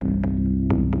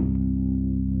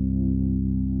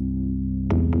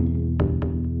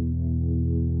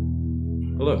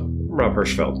Rob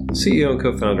Hirschfeld, CEO and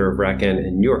co-founder of RackN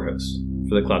and your host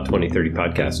for the Cloud 2030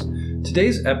 podcast.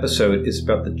 Today's episode is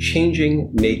about the changing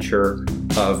nature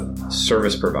of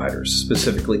service providers,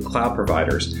 specifically cloud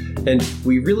providers. And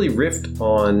we really riffed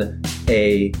on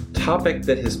a topic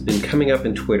that has been coming up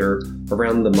in Twitter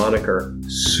around the moniker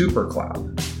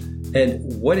Supercloud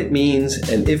and what it means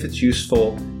and if it's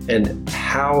useful and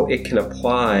how it can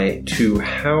apply to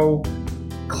how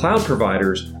cloud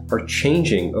providers are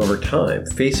changing over time,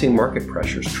 facing market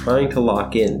pressures, trying to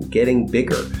lock in, getting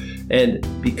bigger, and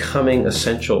becoming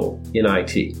essential in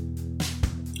IT.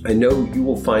 I know you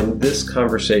will find this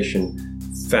conversation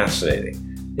fascinating.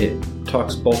 It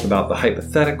talks both about the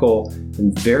hypothetical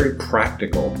and very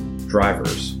practical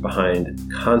drivers behind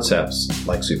concepts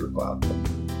like Supercloud.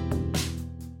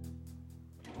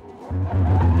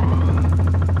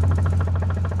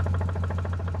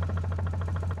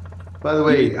 By the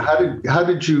way, how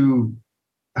did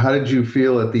you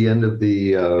feel at the end of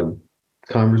the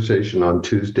conversation on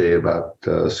Tuesday about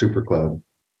Supercloud?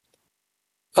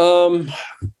 I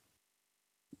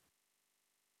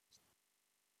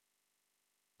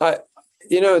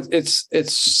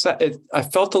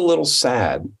felt a little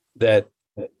sad that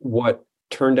what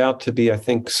turned out to be, I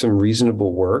think, some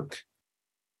reasonable work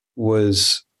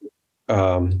was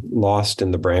lost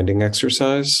in the branding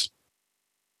exercise.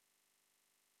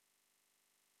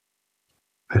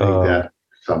 I think that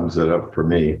sums it up for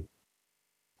me.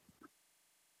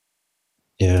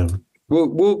 Yeah,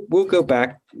 we'll go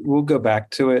back. We'll go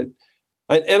back to it,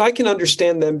 and I can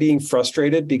understand them being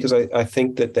frustrated because I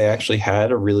think that they actually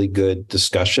had a really good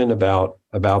discussion about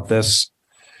this,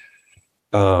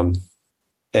 and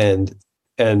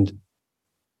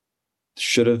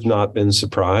should have not been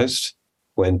surprised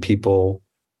when people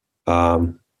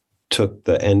took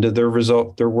the end of their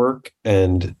work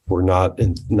and were not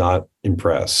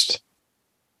impressed.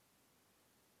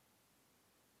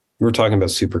 We're talking about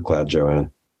Supercloud,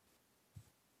 Joanne.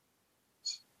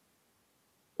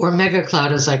 Or Mega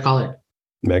Cloud, as I call it.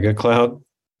 Mega Cloud?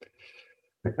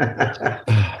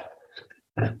 I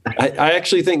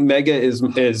actually think Mega is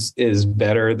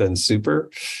better than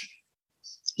Super.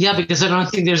 Yeah, because I don't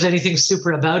think there's anything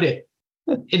super about it.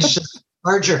 It's just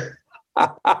larger.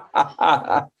 But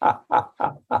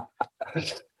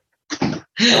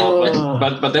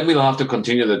then we'll have to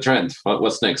continue the trend.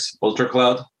 What's next? Ultra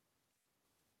Cloud?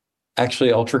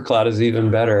 Actually, Ultra Cloud is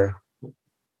even better.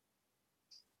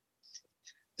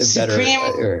 Supreme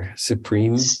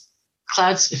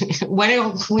Clouds. Why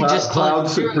don't we just Cloud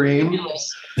Supreme?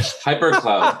 Hyper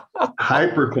Cloud.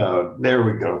 Hyper Cloud. There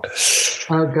we go.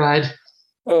 Oh God.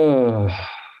 I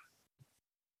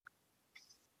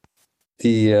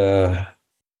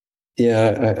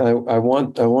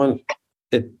want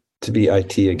it to be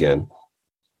IT again.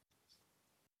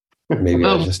 Maybe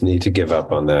I just need to give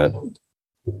up on that.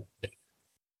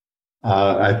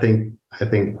 I think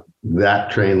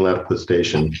that train left the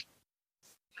station.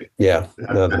 Yeah,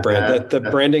 no, the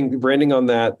branding on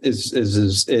that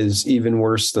is even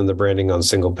worse than the branding on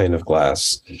single pane of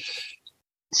glass.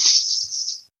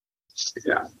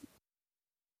 Yeah.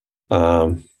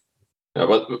 But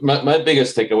my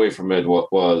biggest takeaway from it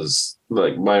was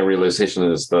like my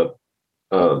realization is that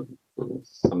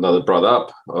another brought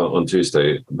up on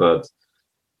Tuesday, but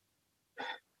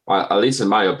at least in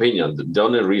my opinion, the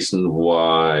only reason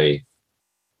why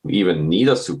we even need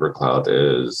a supercloud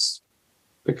is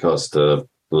because the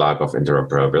lack of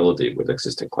interoperability with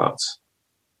existing clouds.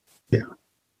 Yeah.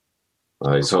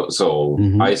 So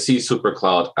I see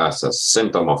supercloud as a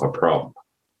symptom of a problem,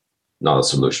 not a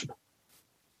solution.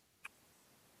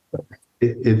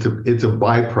 It's a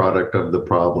byproduct of the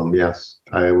problem. Yes,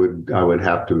 I would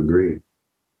have to agree.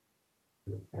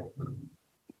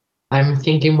 I'm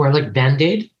thinking more like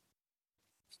Band-Aid.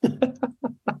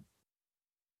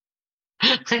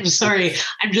 I'm sorry.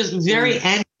 I'm just very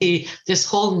anti this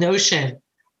whole notion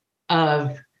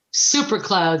of super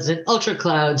clouds and ultra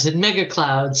clouds and mega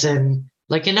clouds and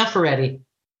like enough already.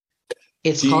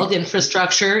 It's called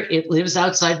infrastructure. It lives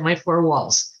outside my four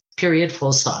walls. Period.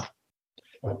 Full stop.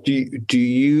 Do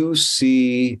you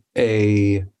see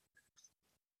there's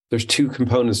two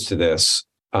components to this.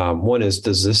 One is,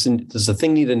 does the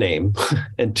thing need a name?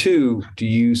 And two, do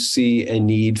you see a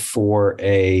need for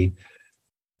a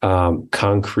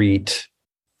concrete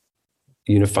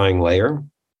unifying layer?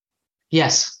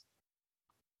 Yes.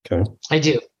 Okay. I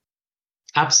do.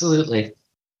 Absolutely.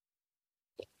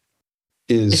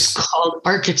 It's called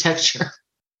architecture.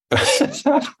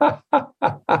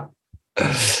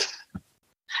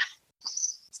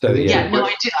 So,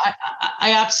 I do.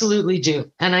 I absolutely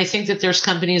do. And I think that there's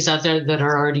companies out there that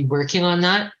are already working on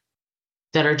that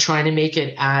are trying to make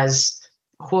it as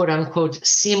quote unquote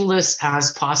seamless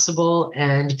as possible.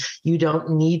 And you don't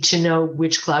need to know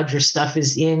which cloud your stuff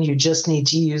is in. You just need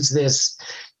to use this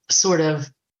sort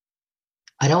of,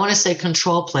 I don't want to say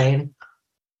control plane,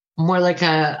 more like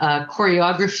a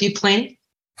choreography plane.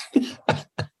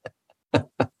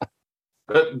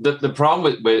 The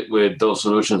problem with those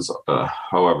solutions,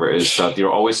 however, is that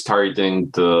you're always targeting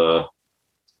the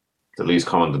least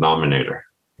common denominator.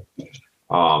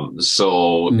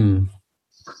 So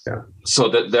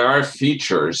that there are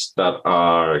features that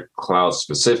are cloud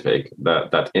specific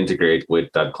that integrate with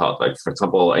that cloud. Like, for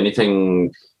example,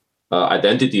 anything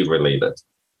identity related,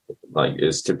 like,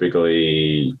 is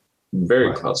typically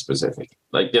very cloud specific.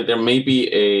 Like, there may be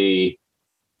a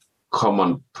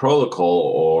common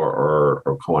protocol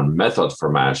or common method for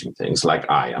managing things, like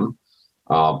IAM.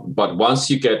 But once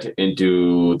you get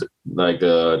into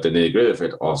the nitty gritty of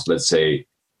it, let's say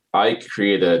I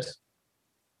created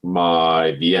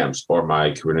my VMs or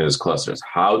my Kubernetes clusters.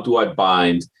 How do I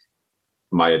bind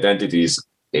my identities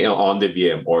on the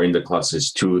VM or in the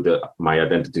clusters to my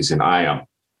identities in IAM?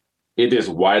 It is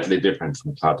widely different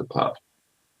from cloud to cloud.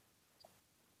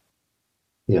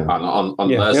 Yeah.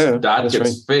 Unless that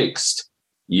gets fixed,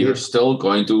 you're still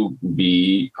going to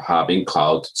be having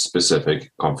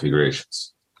cloud-specific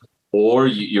configurations. Or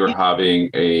you're having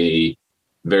a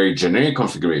very generic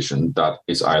configuration that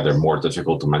is either more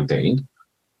difficult to maintain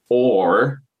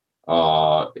or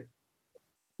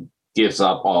gives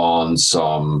up on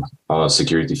some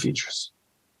security features.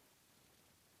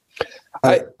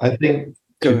 I think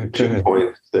two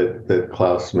points that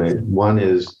Klaus made. One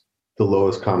is the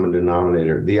lowest common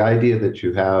denominator. The idea that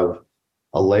you have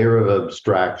a layer of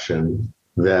abstraction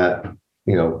that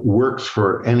works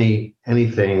for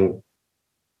anything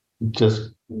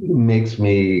just makes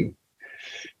me.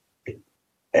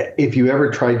 If you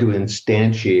ever tried to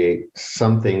instantiate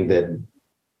something that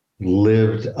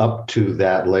lived up to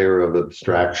that layer of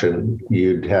abstraction,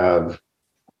 you'd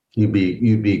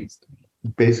be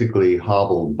basically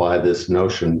hobbled by this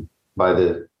notion, by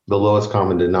the lowest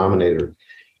common denominator.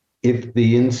 If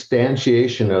the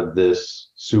instantiation of this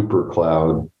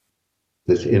supercloud,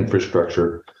 this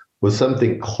infrastructure, was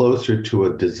something closer to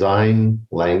a design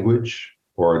language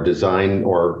or a design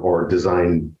or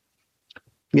design,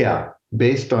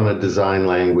 based on a design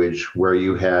language where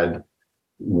you had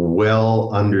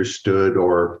well understood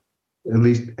or at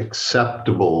least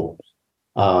acceptable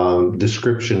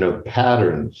description of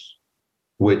patterns,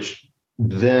 which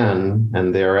then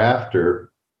and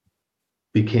thereafter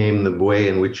became the way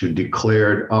in which you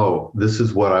declared, this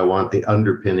is what I want the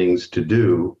underpinnings to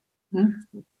do.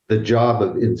 Mm-hmm. The job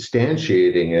of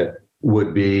instantiating it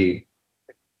would be,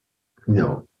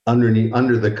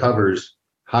 under the covers,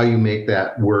 how you make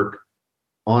that work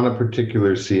on a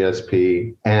particular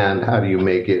CSP and how do you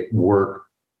make it work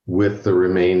with the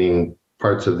remaining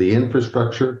parts of the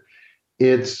infrastructure.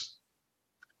 It's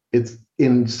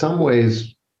in some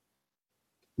ways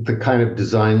the kind of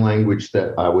design language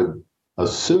that I would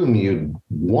assume you'd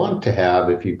want to have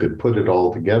if you could put it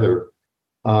all together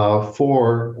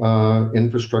for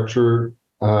infrastructure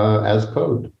as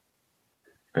code.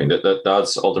 I mean,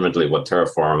 that's ultimately what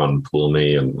Terraform and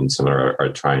Pulumi and similar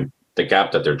are trying. The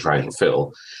gap that they're trying to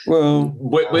fill,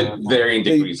 with varying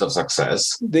degrees of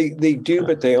success. They do,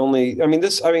 but they only.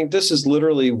 This is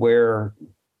literally where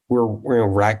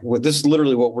this is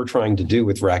literally what we're trying to do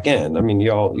with RackN.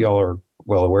 Y'all are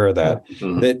well aware of that.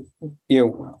 Mm-hmm. That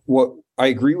what I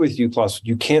agree with you, Klaus.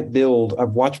 You can't build. I've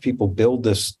watched people build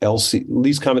this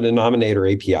least common denominator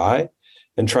API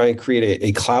and try and create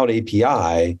a cloud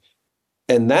API,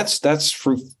 and that's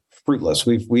fruitless.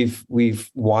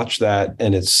 We've watched that,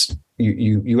 and it's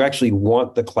you actually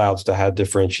want the clouds to have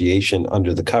differentiation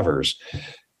under the covers,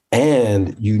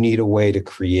 and you need a way to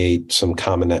create some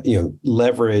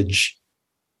leverage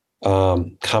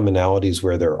commonalities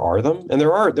where there are them, and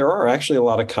there are actually a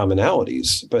lot of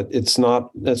commonalities, but it's not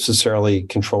necessarily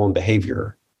control and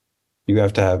behavior. You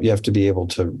have to be able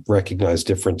to recognize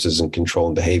differences in control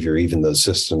and behavior, even though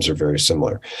systems are very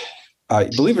similar.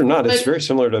 Believe it or not, it's very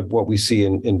similar to what we see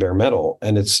in bare metal,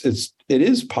 and it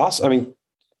is possible.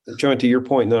 Joan, to your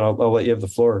point, and then I'll let you have the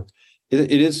floor.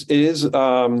 It's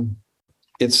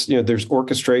there's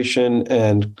orchestration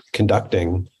and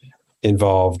conducting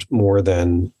involved more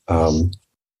than other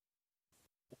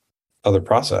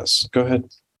process. Go ahead.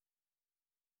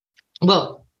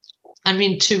 Well,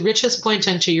 to Rich's point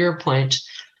and to your point,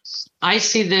 I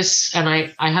see this, and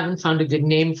I haven't found a good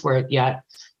name for it yet,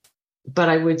 but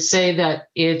I would say that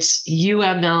it's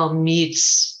UML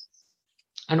meets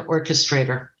an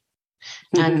orchestrator.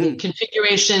 And the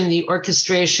configuration, the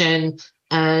orchestration,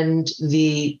 and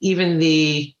even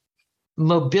the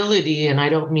mobility, and I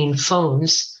don't mean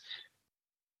phones,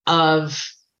 or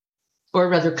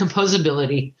rather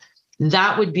composability.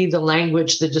 That would be the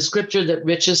language, the descriptor that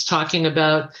Rich is talking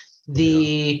about,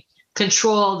 the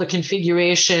control, the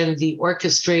configuration, the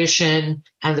orchestration,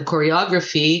 and the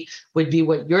choreography would be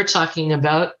what you're talking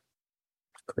about,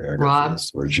 Rob.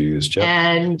 That's the word you used, Jeff.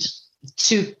 And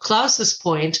to Klaus's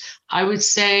point, I would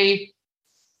say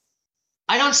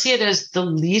I don't see it as the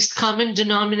least common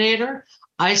denominator.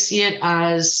 I see it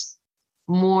as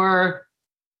more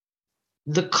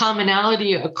the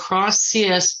commonality across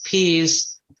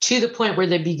CSPs to the point where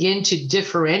they begin to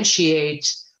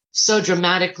differentiate so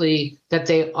dramatically that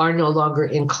they are no longer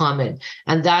in common.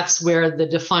 And that's where the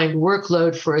defined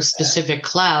workload for a specific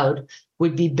cloud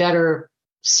would be better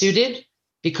suited,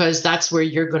 because that's where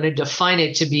you're going to define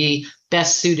it to be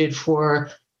best suited for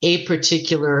a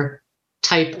particular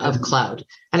type of cloud.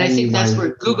 And I think that's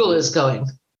where Google is going.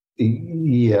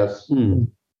 Yes.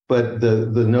 But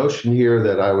the notion here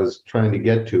that I was trying to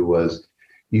get to was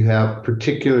you have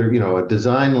particular, a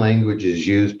design language is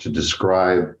used to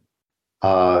describe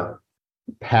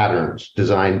patterns,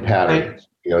 design patterns.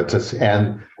 Right.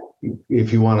 And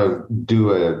if you want to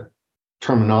do a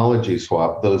terminology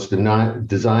swap, those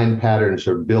design patterns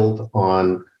are built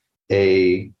on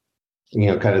a,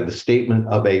 kind of the statement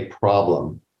of a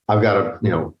problem. I've got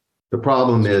the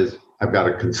problem is I've got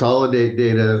to consolidate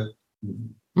data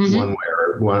one way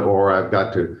or I've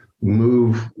got to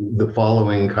move the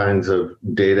following kinds of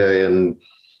data in,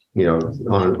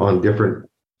 on different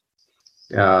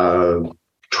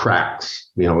tracks,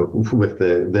 with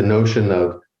the notion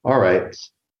of, all right,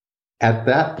 at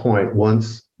that point,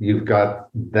 once you've got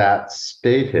that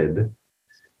stated,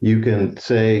 you can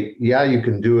say, yeah, you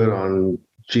can do it on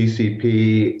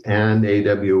GCP and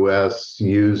AWS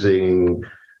using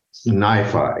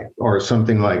NiFi or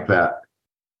something like that.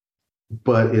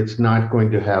 But it's not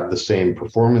going to have the same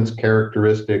performance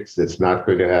characteristics. It's not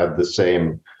going to have the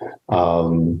same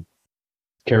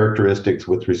characteristics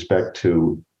with respect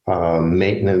to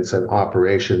maintenance and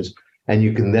operations. And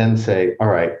you can then say, all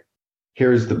right,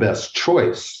 here's the best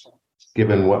choice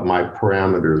given what my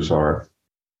parameters are.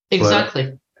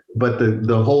 Exactly. But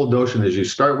the whole notion is you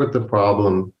start with the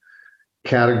problem,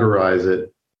 categorize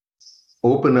it,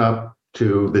 open up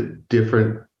to the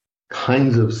different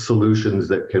kinds of solutions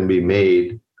that can be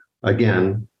made.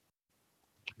 Again,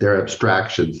 they're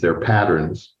abstractions, they're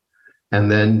patterns.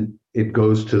 And then it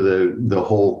goes to the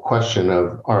whole question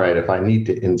of, all right, if I need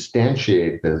to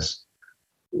instantiate this,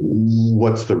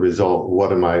 what's the result?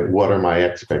 What are my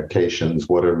expectations?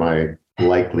 What are my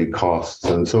likely costs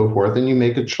and so forth? And you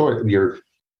make a choice.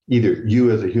 Either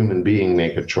you as a human being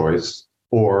make a choice,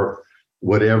 or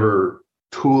whatever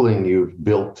tooling you've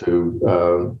built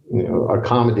to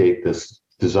accommodate this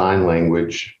design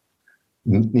language,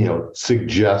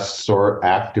 suggests or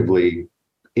actively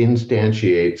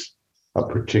instantiates a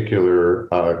particular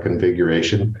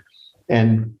configuration.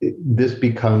 And this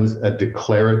becomes a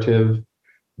declarative,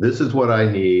 this is what I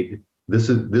need, this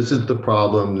is the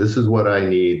problem, this is what I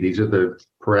need, these are the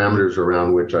parameters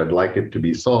around which I'd like it to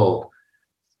be solved.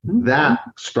 That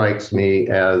strikes me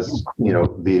as,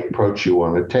 the approach you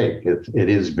want to take. It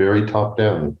is very top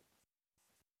down.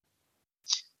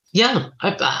 Yeah.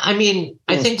 I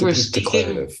think we're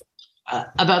speaking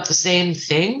about the same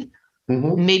thing.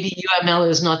 Mm-hmm. Maybe UML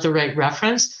is not the right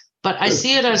reference, but I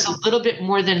see it as a little bit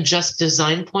more than just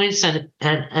design points and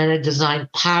a design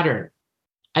pattern.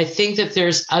 I think that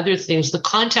there's other things. The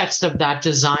context of that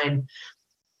design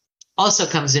also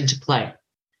comes into play.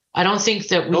 I don't think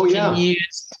that we can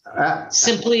use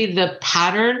simply the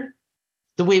pattern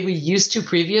the way we used to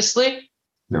previously.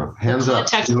 No, hands up.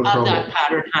 The context of that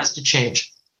pattern has to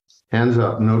change. Hands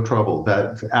up, no trouble.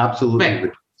 That's absolutely the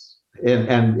case.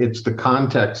 And it's the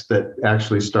context that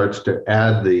actually starts to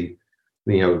add the,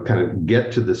 kind of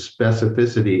get to the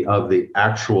specificity of the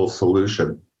actual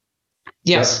solution.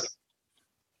 Yes.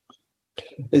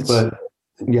 Yes,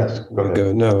 go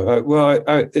ahead. No,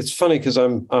 it's funny because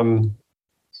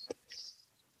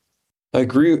I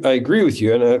agree with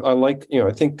you, and I like,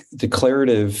 I think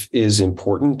declarative is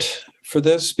important for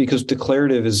this, because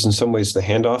declarative is in some ways the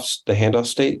handoff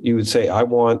state. You would say,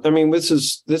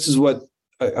 this is what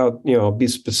I'll be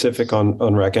specific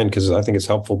on rack end, because I think it's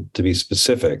helpful to be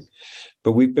specific.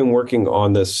 But we've been working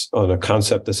on this on a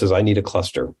concept that says I need a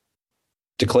cluster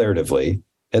declaratively,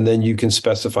 and then you can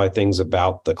specify things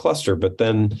about the cluster, but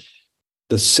then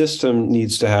the system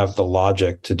needs to have the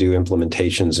logic to do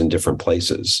implementations in different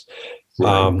places.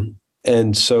 Right.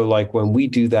 And so like when we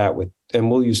do that with and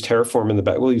we'll use Terraform in the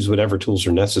back. We'll use whatever tools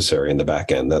are necessary in the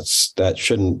back end. That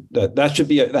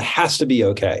has to be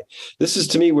okay. This is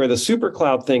to me where the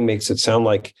Supercloud thing makes it sound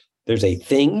like there's a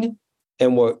thing.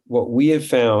 And what we have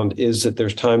found is that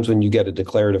there's times when you get a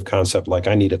declarative concept like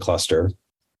I need a cluster.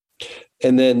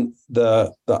 And then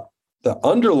the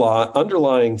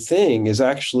underlying thing is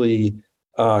actually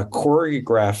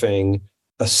choreographing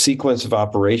a sequence of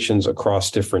operations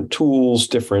across different tools,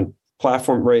 different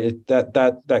platform, right?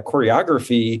 That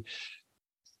choreography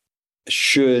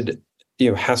should,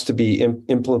 has to be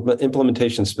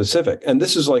implementation specific. And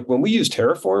this is like when we use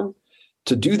Terraform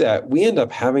to do that, we end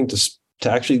up having to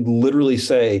actually literally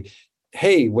say,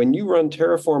 hey, when you run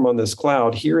Terraform on this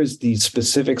cloud, here is the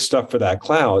specific stuff for that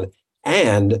cloud.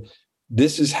 And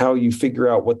this is how you figure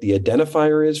out what the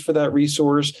identifier is for that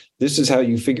resource. This is how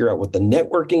you figure out what the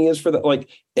networking is for that. Like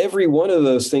every one of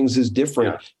those things is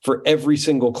different for every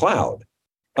single cloud.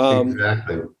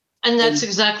 Exactly. And that's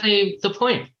exactly the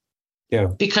point. Yeah.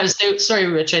 Because, sorry,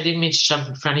 Rich, I didn't mean to jump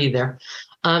in front of you there.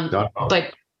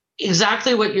 But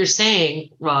exactly what you're saying,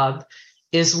 Rob,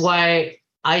 is why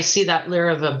I see that layer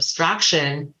of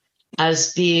abstraction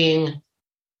as being,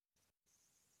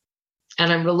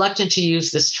 and I'm reluctant to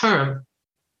use this term,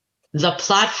 the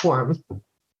platform,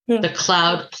 the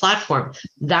cloud platform.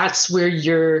 That's where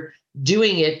you're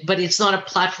doing it, but it's not a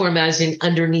platform as in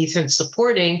underneath and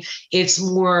supporting. It's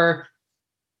more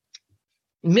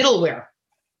middleware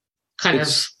kind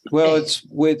of. Well, it's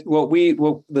with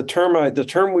the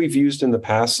term we've used in the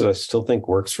past that I still think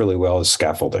works really well is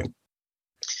scaffolding.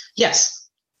 Yes.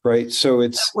 Right. So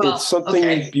it's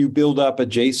something you build up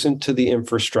adjacent to the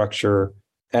infrastructure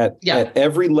at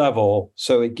every level.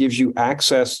 So it gives you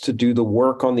access to do the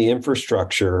work on the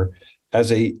infrastructure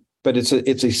but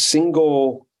it's a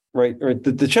single, right? Or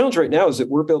the challenge right now is that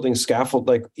we're building scaffold,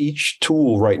 like each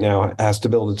tool right now has to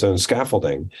build its own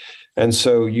scaffolding. And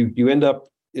so you end up,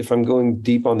 if I'm going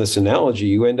deep on this analogy,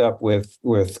 you end up with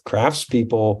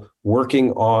craftspeople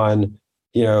working on,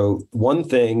 one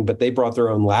thing, but they brought their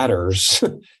own ladders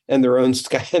and their own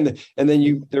and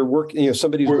then they're working,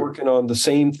 somebody's working on the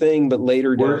same thing, but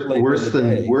later worse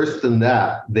than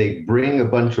that, they bring a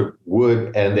bunch of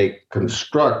wood and they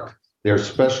construct their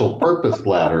special purpose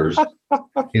ladders,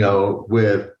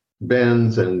 with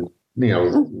bends and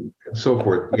so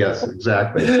forth. Yes,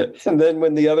 exactly. And then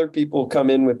when the other people come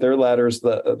in with their ladders,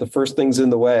 the first thing's in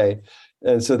the way,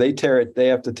 and so they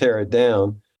have to tear it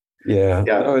down. Yeah.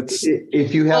 No,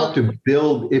 if you have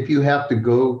to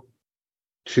go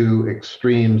to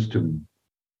extremes to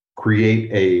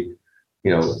create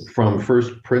from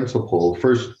first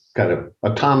kind of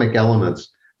atomic elements,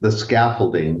 the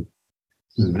scaffolding,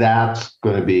 that's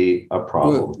going to be a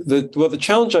problem. The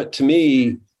challenge to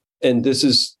me, and this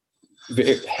is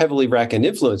heavily Rack-N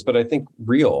influenced, but I think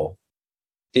real,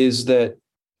 is that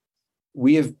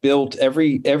we have built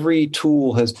every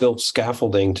tool has built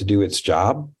scaffolding to do its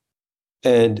job.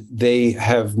 And they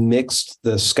have mixed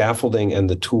the scaffolding and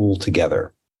the tool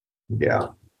together. Yeah.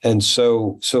 And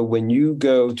so when you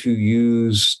go to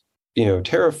use,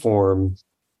 Terraform,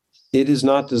 it is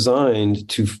not designed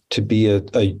to be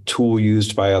a tool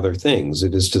used by other things.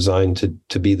 It is designed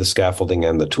to be the scaffolding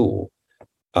and the tool.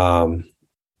 And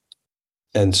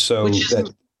so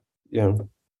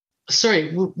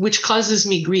which causes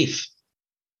me grief.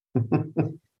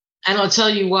 And I'll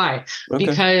tell you why. Okay.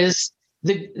 Because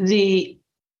the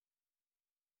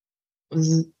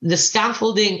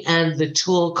scaffolding and the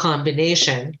tool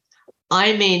combination,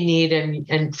 I may need,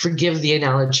 and forgive the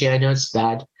analogy, I know it's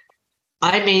bad,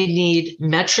 I may need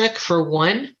metric for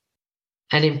one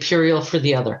and imperial for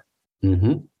the other.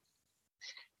 Mm-hmm.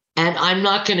 And I'm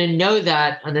not going to know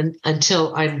that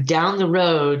until I'm down the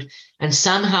road and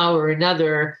somehow or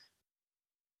another,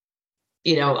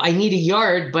 I need a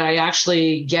yard, but I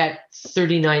actually get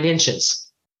 39 inches.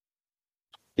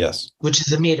 Yes. Which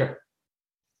is a meter,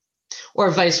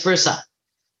 or vice versa.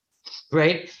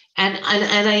 Right. And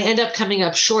I end up coming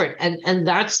up short. And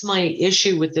that's my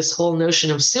issue with this whole notion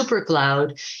of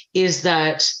Supercloud, is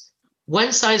that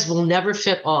one size will never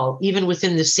fit all, even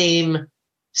within the same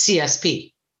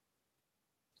CSP.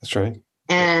 That's right.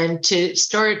 And to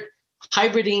start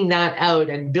hybriding that out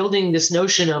and building this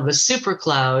notion of a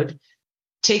Supercloud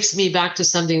takes me back to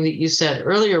something that you said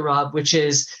earlier, Rob, which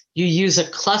is you use a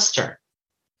cluster.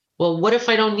 Well, what if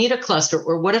I don't need a cluster?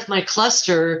 Or what if my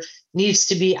cluster needs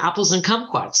to be apples and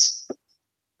kumquats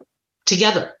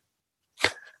together?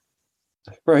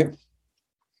 Right.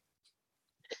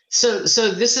 So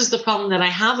this is the problem that I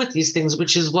have with these things,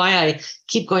 which is why I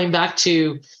keep going back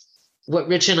to what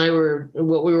Rich and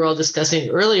what we were all discussing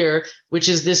earlier, which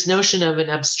is this notion of an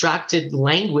abstracted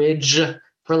language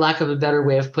for lack of a better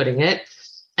way of putting it,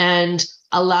 and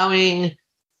allowing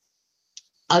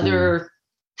other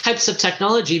types of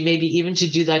technology, maybe even to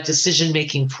do that decision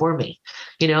making for me.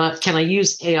 Can I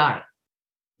use AI?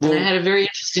 And I had a very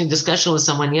interesting discussion with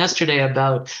someone yesterday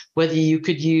about whether you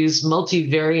could use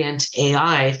multivariant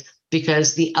AI,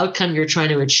 because the outcome you're trying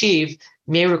to achieve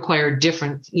may require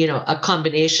different, a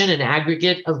combination, an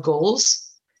aggregate of goals.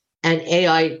 And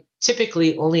AI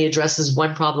typically only addresses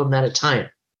one problem at a time.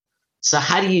 So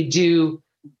how do you do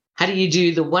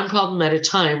the one problem at a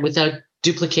time without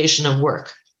duplication of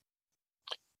work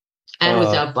and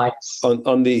without bias?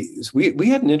 We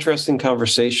had an interesting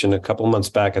conversation a couple of months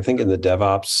back, I think in the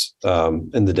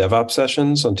DevOps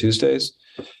sessions on Tuesdays,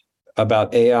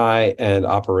 about AI and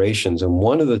operations. And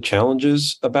one of the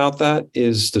challenges about that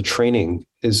is the training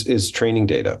training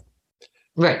data.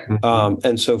 Right.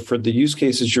 And so for the use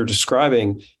cases you're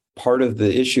describing, part of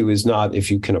the issue is not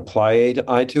if you can apply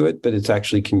AI to it, but it's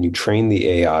actually, can you train the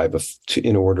AI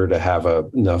in order to have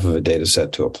enough of a data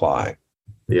set to apply?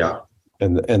 Yeah.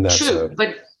 And that's true.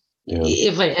 But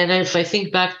if I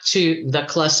think back to the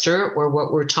cluster or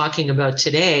what we're talking about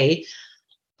today,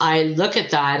 I look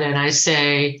at that and I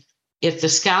say, if the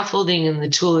scaffolding and the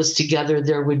tool is together,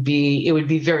 it would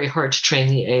be very hard to train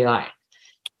the AI.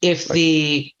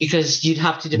 Because you'd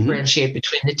have to differentiate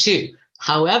between the two.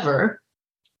 However,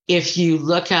 if you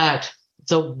look at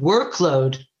the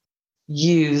workload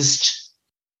used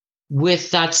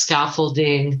with that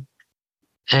scaffolding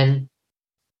and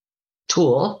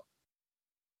tool,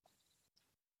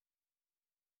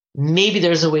 maybe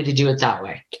there's a way to do it that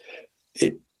way.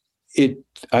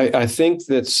 I think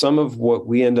that some of what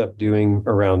we end up doing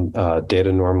around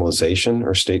data normalization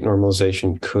or state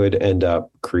normalization could end up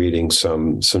creating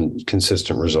some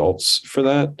consistent results for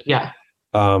that. Yeah.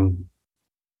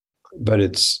 But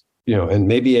it's, and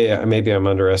maybe I'm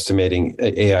underestimating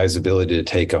AI's ability to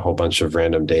take a whole bunch of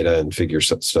random data and figure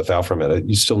stuff out from it.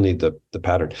 You still need the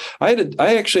pattern. I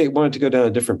actually wanted to go down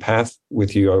a different path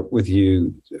with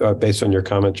you based on your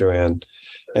comment, Joanne,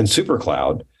 and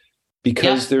Supercloud.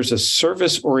 Because there's a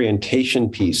service orientation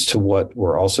piece to what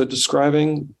we're also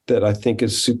describing that I think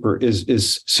is super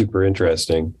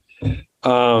interesting.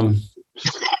 I'm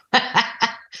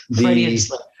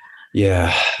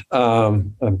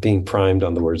being primed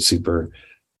on the word super.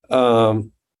 Because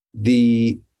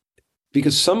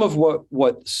some of what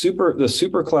the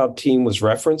Supercloud team was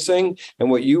referencing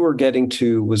and what you were getting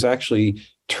to was actually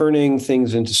turning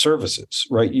things into services,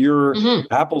 right? Your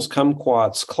Apple's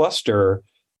Kumquats cluster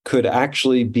could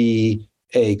actually be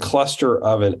a cluster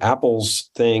of an Apple's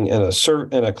thing and a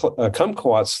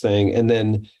Kumquats thing, and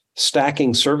then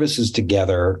stacking services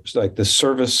together, like the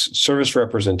service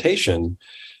representation,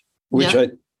 which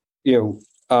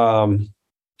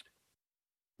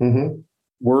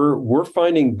we're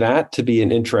finding that to be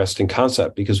an interesting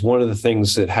concept, because one of the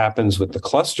things that happens with the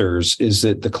clusters is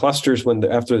that the clusters,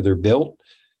 after they're built,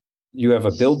 you have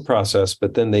a build process,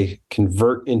 but then they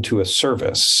convert into a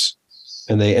service.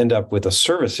 And they end up with a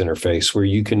service interface where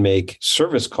you can make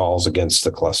service calls against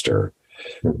the cluster.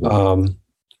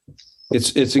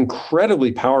 It's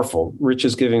incredibly powerful. Rich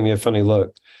is giving me a funny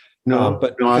look. I'm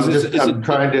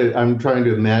trying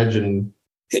to imagine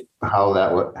how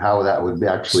that would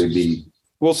actually be.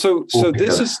 Well, so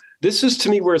this is to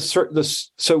me where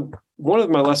so one of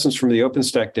my lessons from the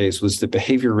OpenStack days was that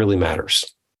behavior really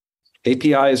matters.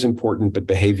 API is important, but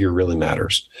behavior really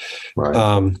matters.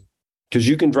 Right. Because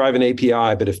you can drive an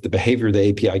API, but if the behavior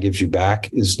the API gives you back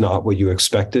is not what you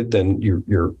expected, then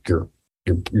you're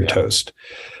toast.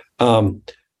 But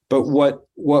what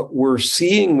we're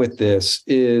seeing with this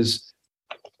is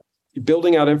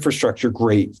building out infrastructure.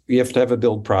 Great, you have to have a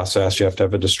build process, you have to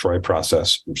have a destroy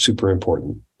process. Super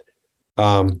important.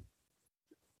 And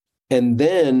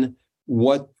then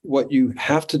what you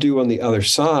have to do on the other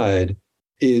side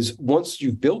is, once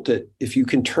you've built it, if you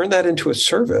can turn that into a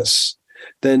service,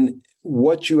 then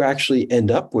what you actually end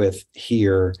up with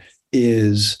here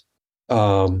is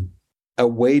a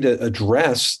way to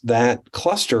address that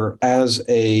cluster as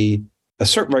a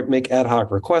certain, like, make ad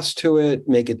hoc requests to it,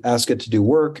 ask it to do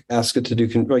work, ask it to do,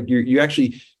 like, you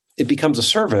actually, it becomes a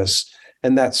service.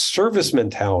 And that service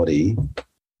mentality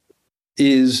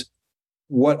is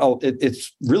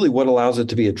it's really what allows it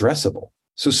to be addressable.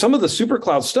 So some of the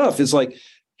Supercloud stuff is like,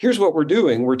 here's what we're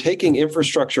doing. We're taking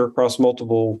infrastructure across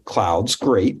multiple clouds.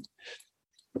 Great.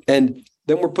 And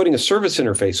then we're putting a service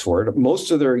interface for it.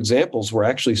 Most of their examples were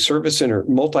actually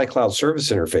multi-cloud service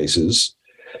interfaces.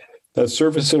 That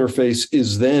service interface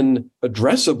is then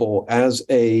addressable as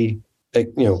a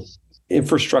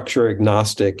infrastructure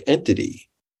agnostic entity.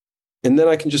 And then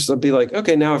I can just be like,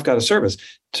 okay, now I've got a service.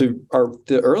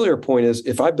 The earlier point is,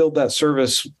 if I build that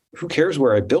service, who cares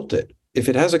where I built it? If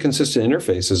it has a consistent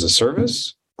interface as a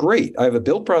service, great. I have a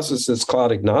build process that's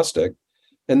cloud agnostic.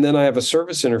 And then I have a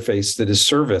service interface that is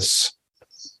service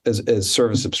as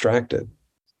service abstracted.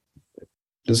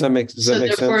 Does that make sense? So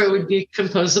therefore it would be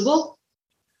composable?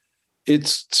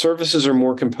 Its services are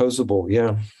more composable.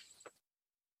 Yeah.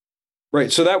 Right.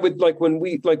 So that would, like, when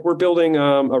we're building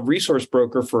a resource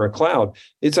broker for a cloud,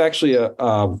 it's actually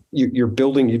you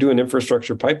do an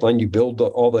infrastructure pipeline, you build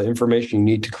all the information you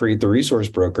need to create the resource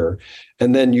broker,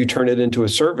 and then you turn it into a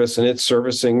service, and it's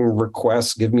servicing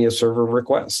requests. Give me a server of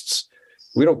requests.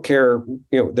 We don't care.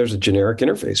 There's a generic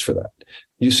interface for that.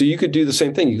 So you could do the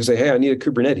same thing. You could say, hey, I need a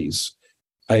Kubernetes.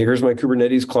 Here's my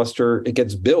Kubernetes cluster. It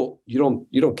gets built. You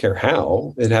don't care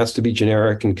how. It has to be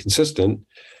generic and consistent.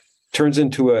 Turns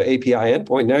into an API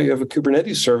endpoint. Now you have a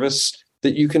Kubernetes service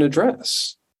that you can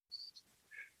address.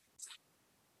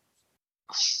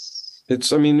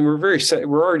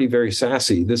 We're already very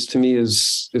sassy. This to me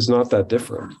is not that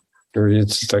different, or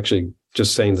it's actually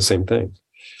just saying the same thing.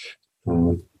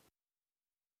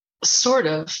 Sort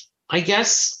of. I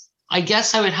guess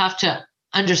I would have to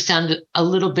understand it a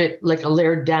little bit, like a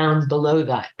layer down below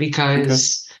that,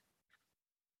 because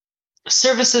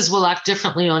services will act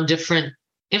differently on different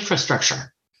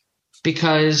infrastructure,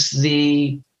 because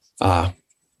they have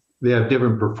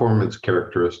different performance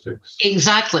characteristics.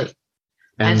 Exactly.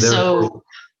 And so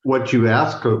what you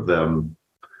ask of them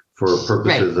for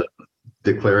purposes of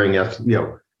declaring,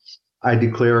 I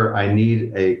declare I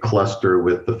need a cluster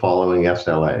with the following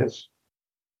SLAs.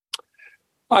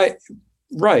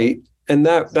 Right. And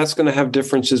that's going to have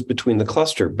differences between the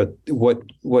cluster. But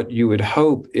what you would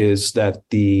hope is that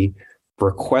the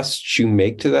requests you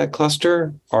make to that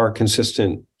cluster are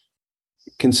consistent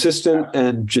and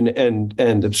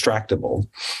abstractable.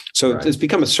 So it's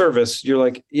become a service. You're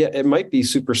like, yeah, it might be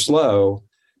super slow.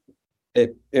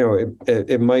 It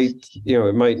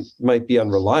might be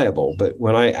unreliable. But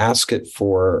when I ask it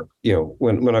for,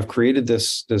 when I've created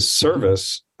this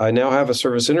service, I now have a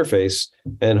service interface,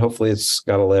 and hopefully it's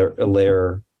got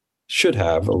should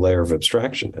have a layer of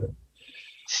abstraction in it.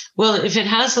 Well, if it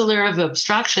has a layer of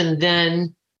abstraction,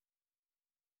 then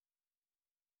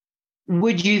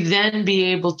would you then be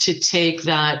able to take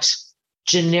that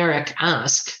generic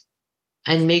ask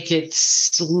and make it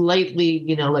slightly,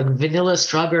 like vanilla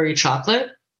strawberry chocolate?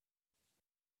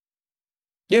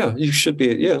 Yeah, you should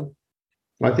be. Yeah.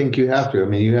 I think you have to. I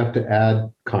mean, you have to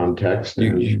add context,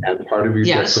 and part of your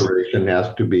declaration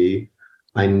has to be,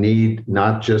 I need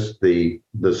not just the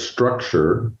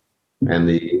structure and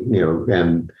the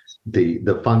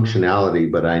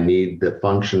functionality, but I need the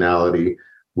functionality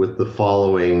with the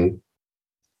following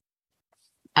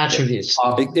attributes.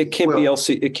 It can't be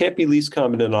LC. It can't be least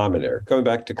common denominator. Going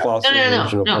back to Klaus's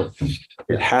original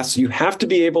point, you have to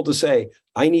be able to say,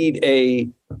 I need a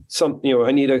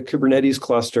Kubernetes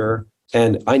cluster,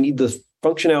 and I need the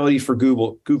functionality for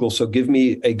Google. So give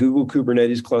me a Google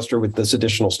Kubernetes cluster with this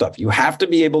additional stuff. You have to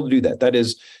be able to do that. That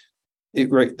is it,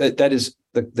 right. That is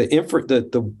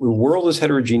the world is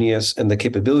heterogeneous and the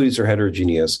capabilities are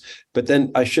heterogeneous. But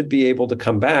then I should be able to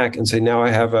come back and say, now I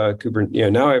have a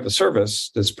Kubernetes. Now I have a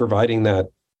service that's providing that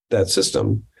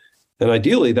system. And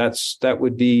ideally, that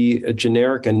would be a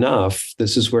generic enough.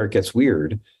 This is where it gets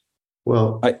weird.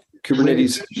 Well,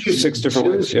 Kubernetes, 6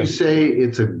 different ways. You say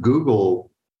it's a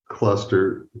Google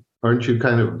cluster. Aren't you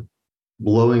kind of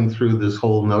blowing through this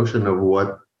whole notion of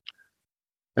what?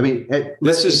 I mean, if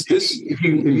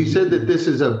you said that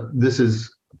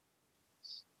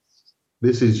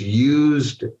this is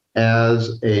used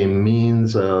as a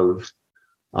means of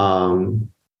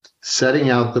setting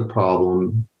out the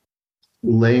problem,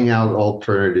 laying out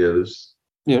alternatives,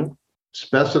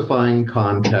 specifying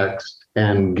context,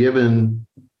 and given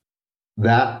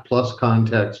that plus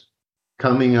context,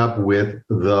 coming up with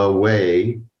the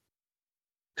way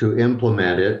to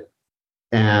implement it.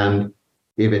 And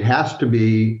if it has to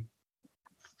be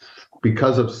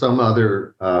because of some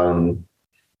other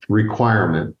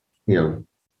requirement, if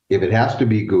it has to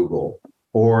be Google,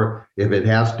 or if it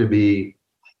has to be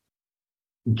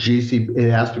GCP,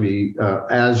 it has to be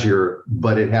Azure,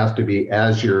 but it has to be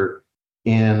Azure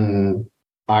in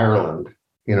Ireland.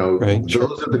 Right.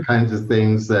 Those are the kinds of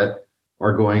things that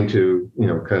are going to,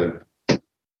 kind of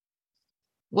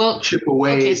chip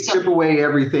away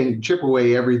everything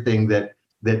that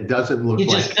doesn't look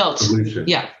like a solution.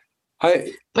 Yeah.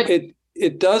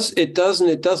 It does and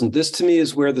it doesn't. This to me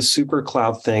is where the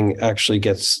Supercloud thing actually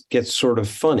gets sort of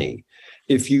funny.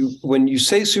 When you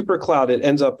say Supercloud, it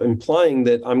ends up implying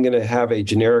that I'm going to have a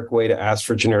generic way to ask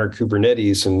for generic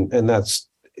Kubernetes, and that's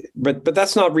but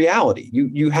that's not reality.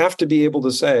 You have to be able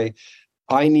to say,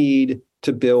 I need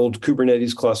to build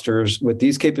Kubernetes clusters with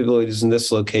these capabilities in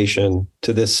this location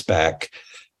to this spec.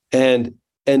 And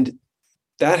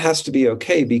that has to be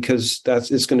okay, because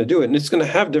it's going to do it. And it's going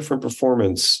to have different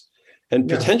performance and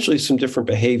potentially some different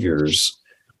behaviors.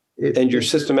 And your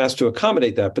system has to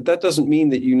accommodate that. But that doesn't mean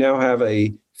that you now have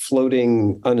a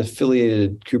floating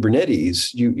unaffiliated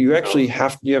Kubernetes. You actually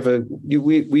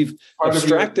we've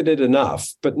abstracted it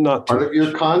enough, but not part of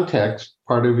your context,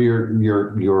 part of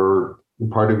your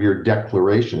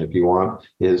declaration, if you want,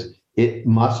 is it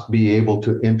must be able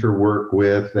to interwork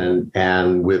with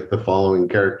and with the following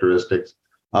characteristics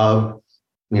of,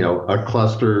 a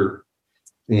cluster,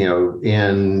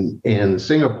 in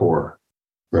Singapore.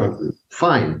 Right.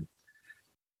 Fine.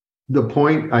 The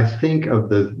point, I think, of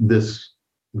this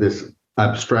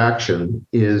abstraction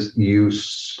is you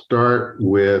start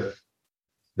with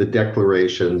the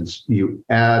declarations, you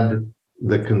add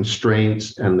the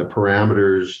constraints and the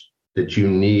parameters that you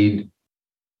need,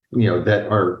 that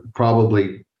are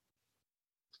probably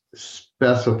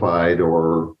specified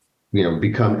or,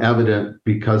 become evident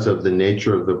because of the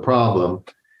nature of the problem.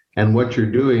 And what you're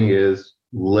doing is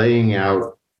laying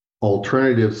out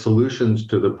alternative solutions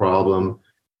to the problem.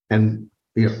 And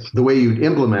the way you'd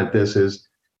implement this is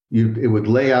it would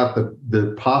lay out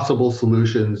the possible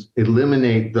solutions,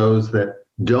 eliminate those that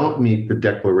don't meet the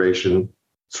declaration's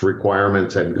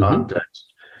requirements and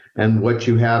context. And what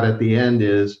you have at the end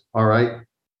is, all right,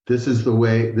 this is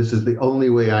the only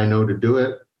way I know to do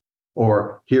it,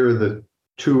 or here are the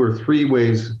 2 or 3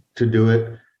 ways to do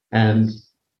it, and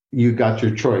you got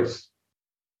your choice.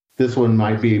 This one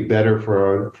might be better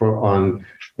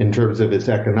in terms of its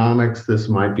economics. This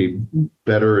might be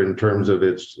better in terms of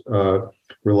its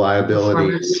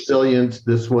reliability, resilience.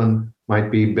 This one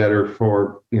might be better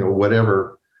for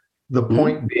whatever. The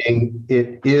point being,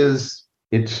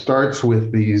 it starts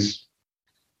with these.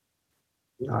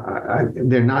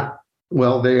 They're not,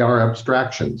 well, they are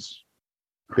abstractions.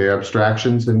 They're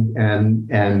abstractions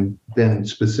and then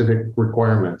specific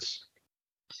requirements.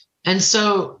 And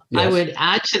so Yes. I would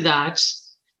add to that,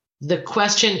 the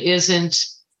question isn't,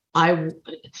 I would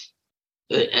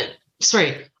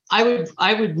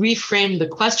reframe the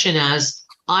question as,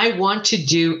 I want to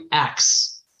do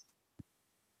X.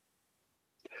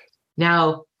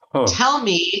 Now, tell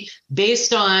me,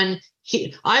 based on,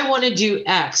 I want to do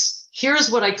X,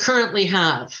 here's what I currently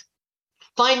have.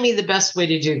 Find me the best way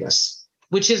to do this,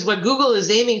 which is what Google is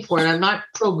aiming for. And I'm not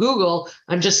pro Google.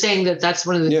 I'm just saying that that's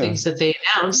one of the things that they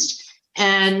announced.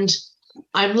 And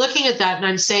I'm looking at that and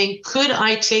I'm saying, could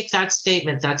I take that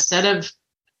statement, that set of,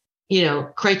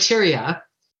 criteria,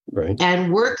 right,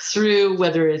 and work through,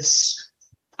 whether it's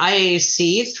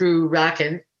IAC through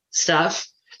RackN stuff,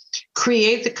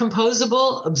 create the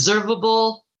composable,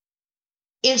 observable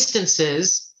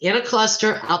instances in a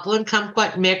cluster, Apple and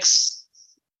Kumquat mix,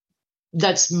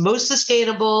 that's most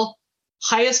sustainable,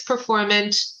 highest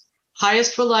performant,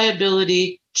 highest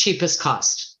reliability, cheapest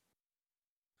cost.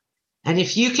 And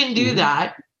if you can do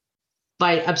that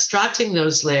by abstracting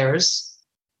those layers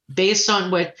based on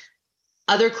what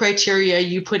other criteria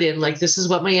you put in, like this is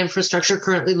what my infrastructure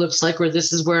currently looks like, or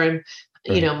this is where I'm,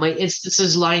 my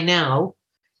instances lie now,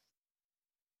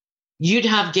 you'd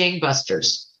have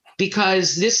gangbusters,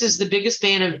 because this is the biggest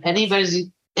bane of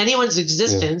anyone's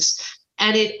existence. Yeah.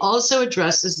 And it also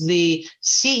addresses the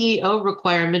CEO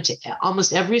requirement.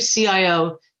 Almost every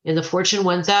CIO in the Fortune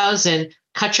 1000,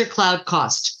 cut your cloud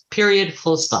cost. Period.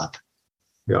 Full stop.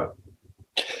 Yeah.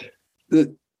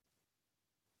 To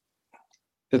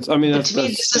me,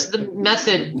 this is the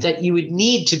method that you would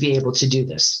need to be able to do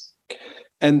this.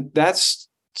 And this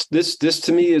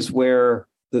to me is where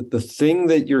the thing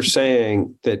that you're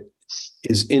saying that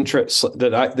is interest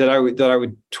that I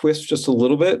would twist just a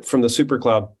little bit from the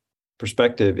Supercloud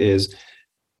perspective is,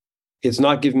 it's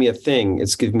not give me a thing,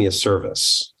 it's give me a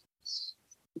service.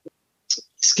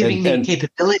 It's giving me a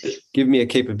capability. Give me a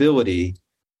capability.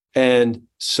 And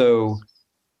so,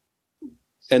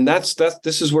 and that's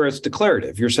this is where it's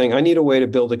declarative. You're saying, I need a way to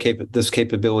build this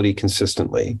capability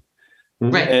consistently.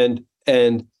 Right.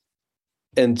 And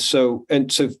so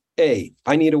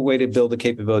I need a way to build the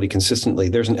capability consistently.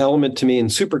 There's an element to me in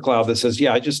Supercloud that says,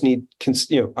 I just need,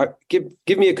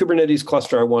 give me a Kubernetes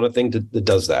cluster. I want a thing that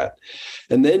does that.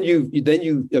 And then you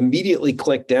immediately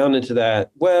click down into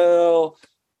that. Well,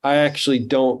 I actually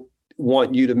don't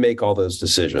want you to make all those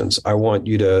decisions. I want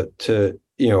you to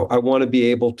I want to be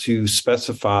able to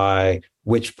specify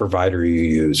which provider you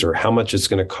use, or how much it's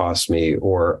going to cost me,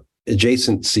 or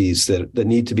adjacencies that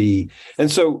need to be. And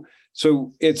so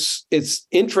it's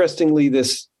interestingly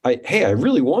I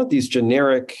really want these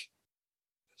generic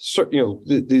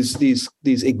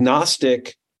these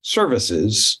agnostic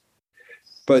services,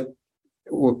 but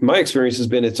my experience has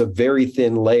been it's a very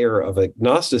thin layer of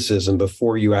agnosticism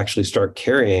before you actually start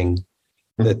carrying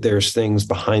that there's things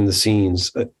behind the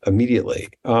scenes immediately,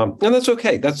 and that's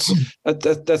okay. That's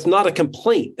not a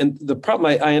complaint. And the problem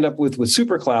I end up with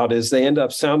Supercloud is they end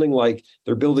up sounding like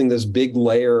they're building this big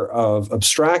layer of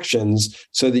abstractions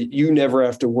so that you never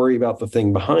have to worry about the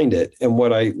thing behind it. And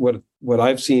what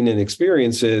I've seen and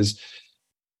experienced is,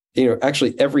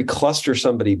 actually every cluster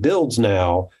somebody builds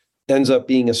now ends up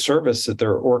being a service that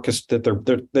they're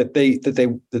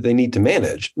that they need to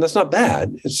manage. And that's not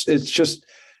bad.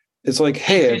 It's like,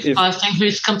 hey,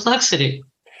 increased complexity.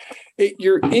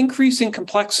 You're increasing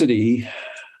complexity,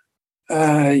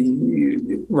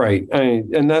 right?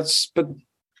 And that's but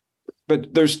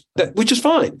there's that, which is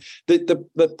fine.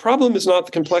 The problem is not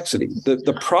the complexity.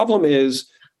 The problem is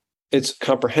its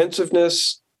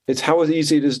comprehensiveness. It's how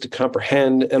easy it is to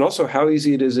comprehend, and also how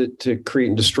easy it is to create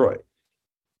and destroy.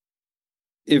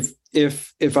 If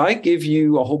I give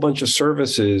you a whole bunch of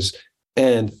services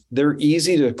and they're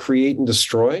easy to create and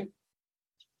destroy,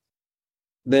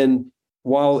 then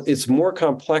while it's more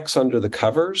complex under the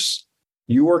covers,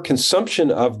 your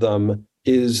consumption of them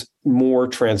is more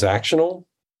transactional.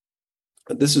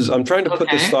 I'm trying to put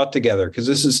this thought together because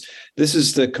this is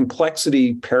the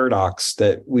complexity paradox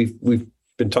that we've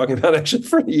been talking about actually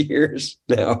for years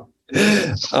now.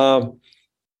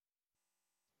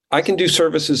 I can do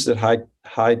services that hide.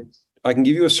 I can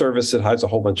give you a service that hides a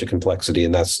whole bunch of complexity,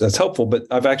 and that's helpful. But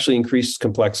I've actually increased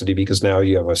complexity because now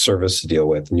you have a service to deal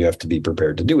with, and you have to be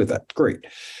prepared to do with that. Great.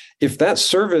 If that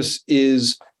service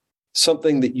is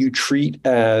something that you treat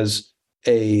as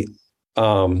a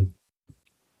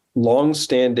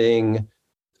long-standing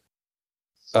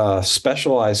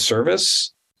specialized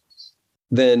service,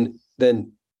 then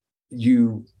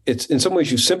it's in some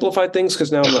ways you simplified things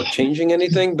because now I'm not changing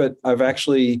anything, but I've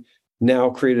actually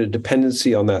now created a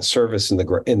dependency on that service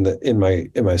in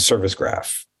my service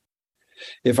graph.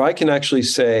 If I can actually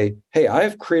say, hey,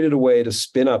 I've created a way to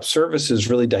spin up services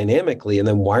really dynamically and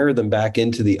then wire them back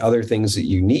into the other things that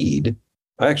you need.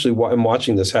 I'm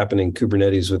watching this happen in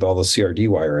Kubernetes with all the CRD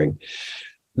wiring.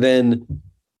 Then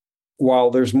while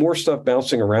there's more stuff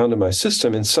bouncing around in my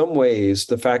system, in some ways,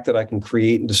 the fact that I can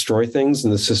create and destroy things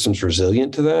and the system's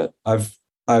resilient to that,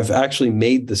 I've actually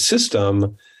made the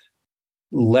system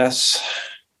less,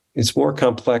 it's more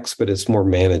complex, but it's more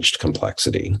managed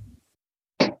complexity.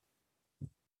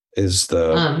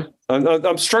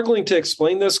 I'm struggling to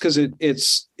explain this because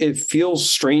it feels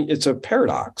strange. It's a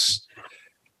paradox.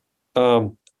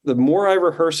 The more I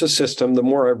rehearse a system, the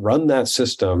more I run that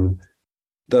system,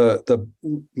 the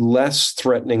less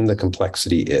threatening the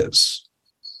complexity is.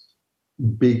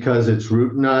 Because it's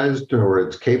routinized, or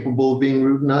it's capable of being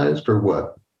routinized, or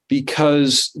what?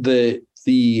 Because the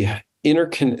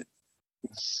interconnections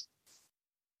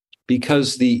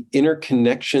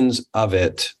of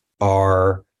it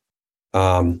are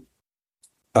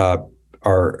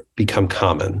become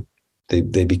common.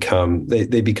 They become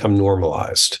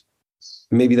normalized.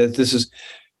 Maybe that this is.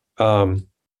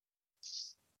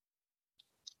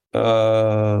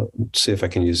 Let's see if I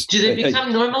can use. Do they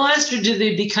become normalized, or do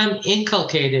they become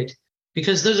inculcated?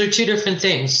 Because those are two different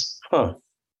things. Huh.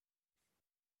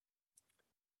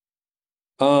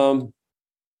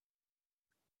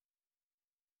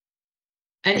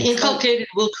 And inculcated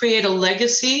will create a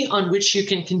legacy on which you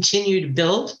can continue to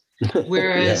build,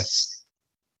 whereas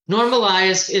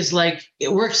normalized is like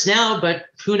it works now, but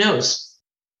who knows?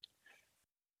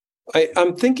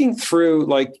 I'm thinking through,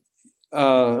 like,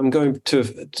 I'm going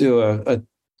to do an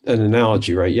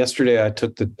analogy. Right, yesterday I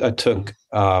took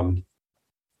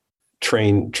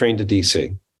train to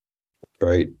DC.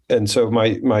 Right, and so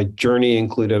my journey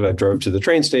included I drove to the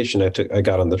train station. I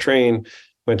got on the train.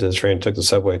 Went to the train, took the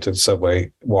subway,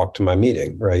 walked to my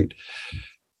meeting, right?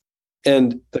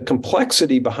 And the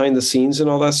complexity behind the scenes and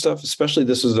all that stuff, especially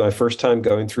this was my first time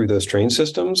going through those train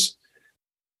systems,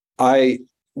 I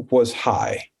was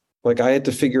high. Like I had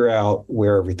to figure out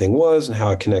where everything was and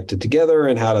how it connected together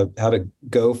and how to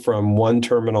go from one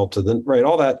terminal to the right,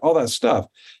 all that stuff.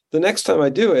 The next time I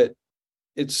do it,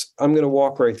 I'm going to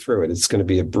walk right through it. It's going to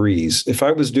be a breeze. If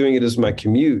I was doing it as my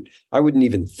commute, I wouldn't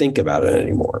even think about it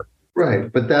anymore.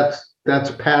 Right, but that's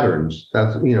patterns.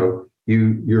 That's you're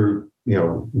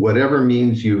whatever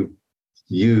means you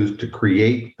use to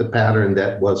create the pattern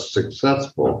that was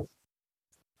successful.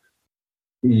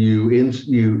 You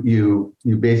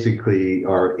basically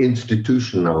are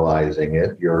institutionalizing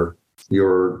it. You're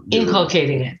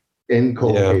inculcating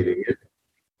it.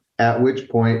 At which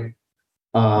point,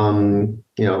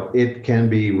 it can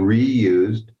be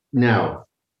reused. Now,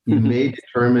 you may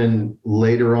determine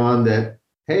later on that,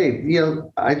 hey,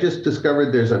 I just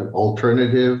discovered there's an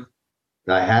alternative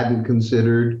that I hadn't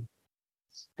considered,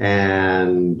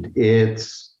 and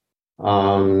it's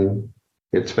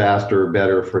faster or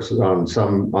better for on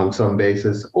some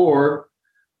basis, or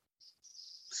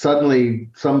suddenly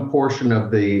some portion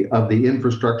of the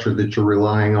infrastructure that you're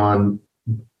relying on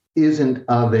isn't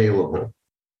available.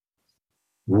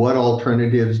 What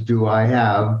alternatives do I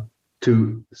have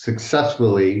to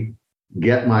successfully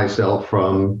get myself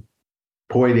from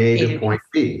point A to point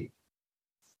B?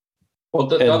 Well,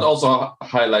 that also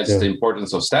highlights the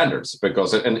importance of standards,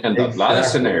 because in that latter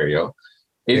scenario,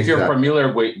 if you're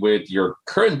familiar with your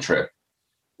current trip,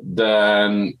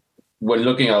 then when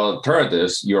looking at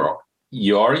alternatives,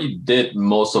 you already did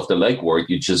most of the legwork.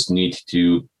 You just need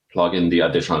to plug in the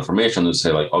additional information and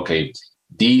say, like, okay,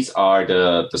 these are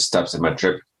the steps in my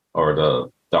trip, or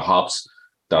the hops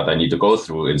that I need to go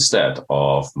through instead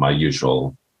of my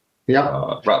usual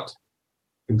route.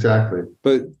 Exactly.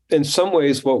 But in some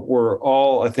ways, what we're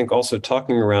all, I think, also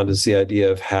talking around is the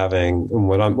idea of having, and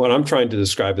what I'm trying to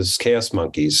describe as chaos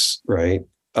monkeys, right?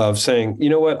 Of saying, you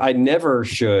know what, I never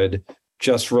should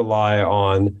just rely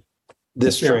on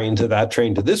this train to that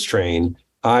train to this train.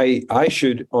 I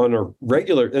should, on a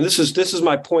regular, and this is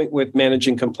my point with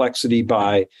managing complexity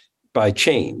by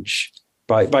change,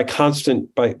 by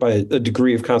a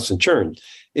degree of constant churn.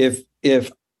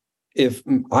 If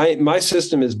my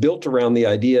system is built around the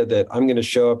idea that I'm going to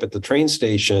show up at the train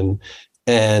station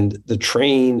and the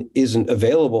train isn't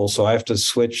available, so I have to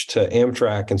switch to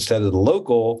Amtrak instead of the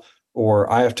local,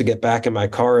 or I have to get back in my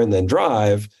car and then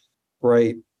drive,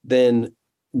 right? Then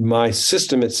my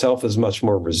system itself is much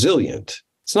more resilient.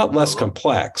 It's not less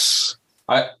complex.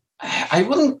 I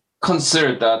wouldn't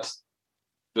consider that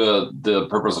the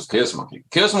purpose of Chaos Monkey.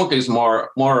 Chaos Monkey is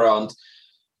more around,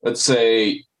 let's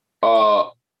say,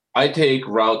 I take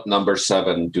route number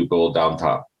 7 to go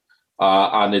downtown,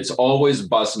 and it's always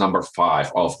bus number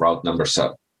 5 of route number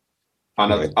 7,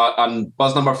 and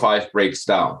bus number 5 breaks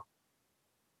down.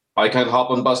 I can hop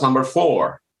on bus number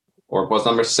 4, or bus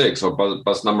number 6, or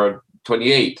bus number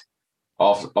 28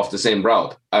 of the same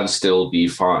route and still be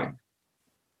fine.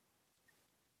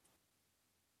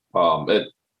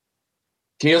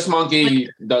 Chaos Monkey,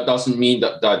 that doesn't mean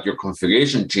that your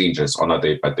configuration changes on a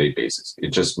day-by-day basis.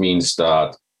 It just means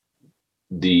that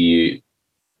the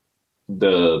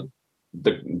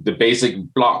basic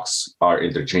blocks are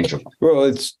interchangeable. Well,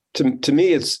 it's to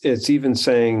me, it's even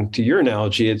saying, to your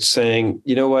analogy, it's saying,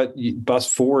 you know what, bus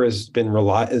 4 has been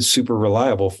is super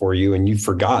reliable for you, and you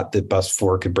forgot that bus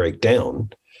 4 could break down,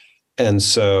 and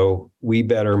so we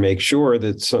better make sure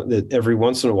that every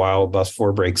once in a while bus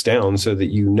 4 breaks down, so that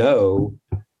you know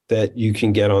that you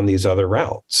can get on these other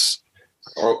routes.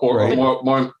 Or right?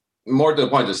 more to the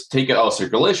point, is take it out of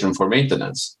circulation for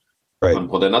maintenance, right? And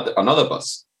put another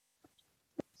bus.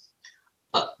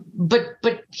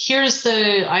 But here's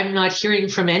the I'm not hearing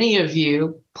from any of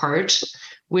you part,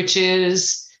 which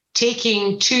is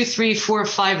taking 2, 3, 4,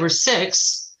 5, or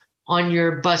 6 on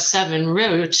your bus 7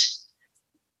 route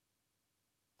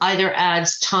either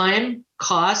adds time,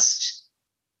 cost,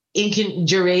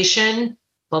 duration,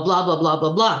 blah, blah, blah, blah,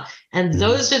 blah, blah. And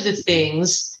those are the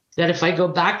things that, if I go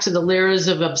back to the layers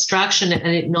of abstraction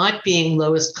and it not being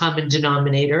lowest common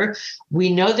denominator,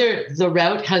 we know the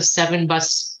route has 7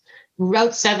 buses.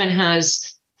 Route 7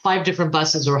 has 5 different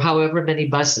buses, or however many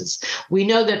buses. We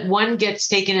know that one gets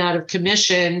taken out of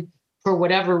commission for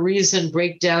whatever reason,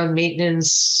 breakdown,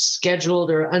 maintenance,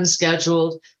 scheduled or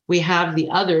unscheduled. We have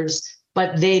the others,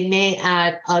 but they may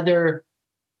add other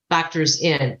factors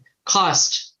in: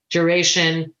 cost,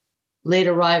 duration, late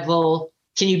arrival.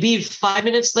 Can you be 5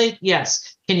 minutes late?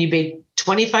 Yes. Can you be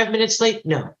 25 minutes late?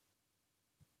 No.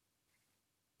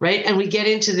 Right? And we get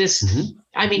into this.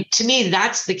 I mean, to me,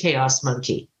 that's the chaos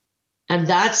monkey. And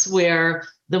that's where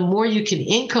the more you can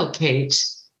inculcate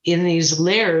in these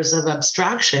layers of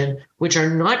abstraction, which are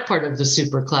not part of the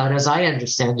supercloud, as I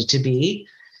understand it to be,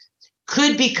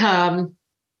 could become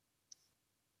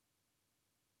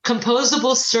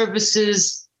composable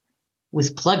services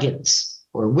with plugins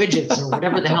or widgets or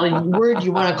whatever the hell word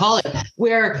you want to call it,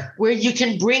 where you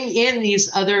can bring in these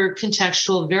other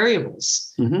contextual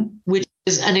variables, which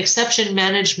is an exception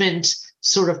management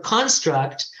sort of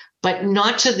construct, but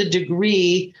not to the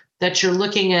degree that you're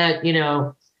looking at,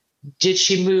 did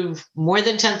she move more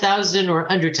than 10,000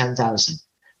 or under 10,000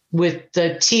 with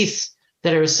the teeth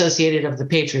that are associated of the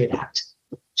Patriot Act.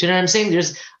 Do you know what I'm saying?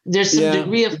 There's some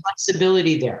degree of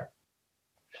flexibility there.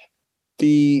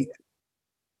 It's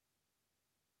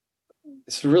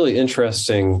a really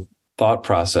interesting thought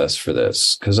process for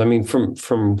this, because I mean,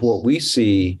 from what we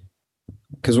see,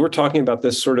 because we're talking about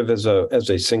this sort of as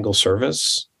a single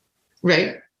service.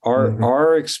 Right.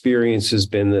 Our experience has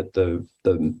been that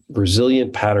the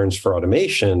resilient patterns for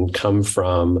automation come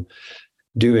from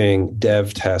doing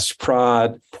dev, test,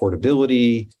 prod,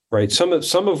 portability, right? Some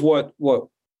of what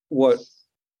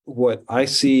I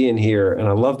see in here, and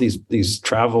I love these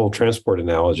travel transport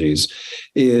analogies,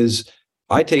 is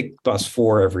I take bus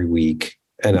 4 every week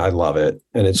and I love it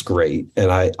and it's great.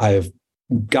 And I have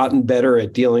gotten better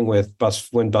at dealing with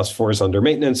when bus 4 is under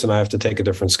maintenance and I have to take a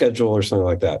different schedule or something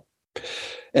like that.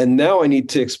 And now I need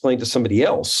to explain to somebody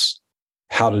else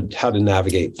how to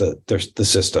navigate the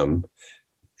system.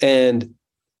 And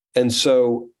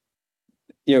so,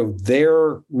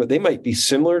 they might be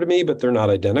similar to me, but they're not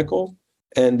identical.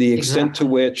 And the extent to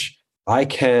which I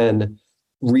can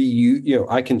reuse,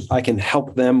 I can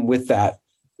help them with that.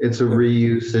 It's a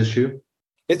reuse issue.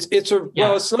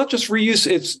 Well, it's not just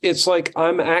reuse. It's like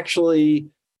I'm actually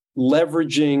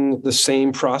leveraging the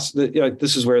same process.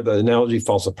 This is where the analogy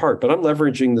falls apart, but I'm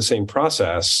leveraging the same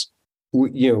process.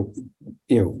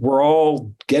 We're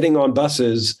all getting on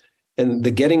buses, and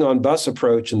the getting on bus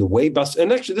approach and the way bus,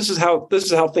 and actually this is how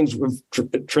things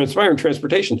transpire in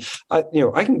transportation. I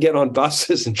can get on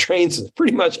buses and trains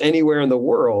pretty much anywhere in the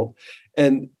world,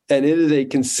 and it is a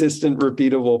consistent,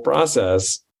 repeatable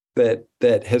process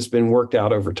that has been worked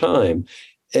out over time.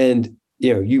 And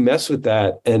you mess with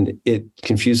that and it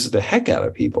confuses the heck out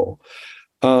of people.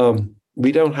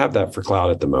 We don't have that for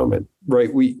cloud at the moment,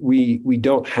 right? We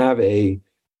don't have I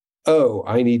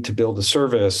need to build a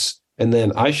service and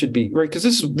then I should be right. Because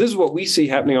this is what we see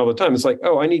happening all the time. It's like,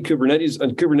 I need Kubernetes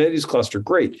and Kubernetes cluster.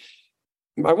 Great.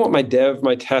 I want my dev,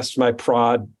 my test, my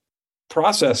prod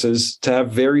processes to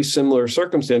have very similar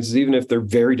circumstances, even if they're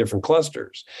very different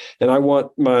clusters. And I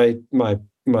want I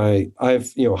have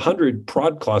 100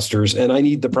 prod clusters, and I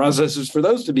need the processes for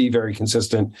those to be very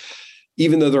consistent,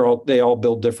 even though they all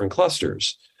build different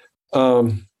clusters.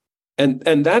 And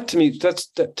that to me,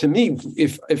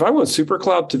 if I want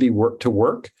Supercloud to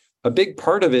work, a big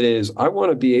part of it is I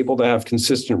want to be able to have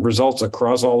consistent results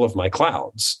across all of my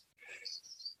clouds.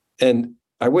 And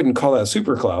I wouldn't call that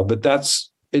Supercloud, but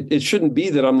it shouldn't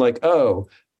be that I'm like, to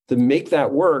make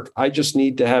that work, I just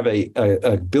need to have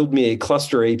a build me a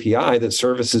cluster API that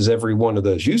services every one of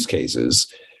those use cases.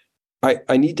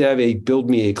 I need to have a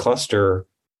build me a cluster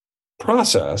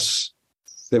process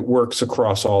that works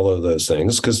across all of those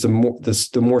things, because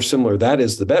the more similar that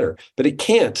is, the better. But it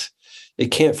can't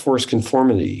force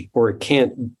conformity, or it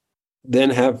can't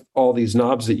then have all these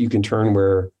knobs that you can turn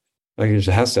where it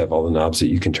has to have all the knobs that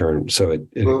you can turn so it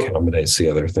accommodates the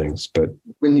other things. But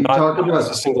when you talk about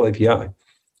a single API,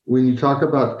 when you talk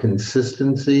about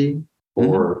consistency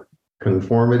or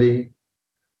conformity,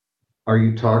 are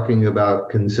you talking about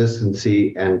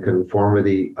consistency and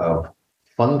conformity of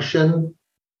function?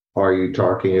 Are you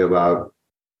talking about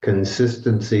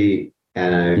consistency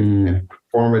and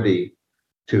conformity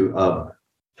of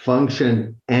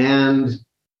function and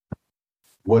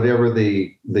whatever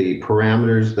the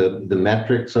parameters, the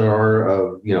metrics are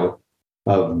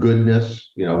of goodness?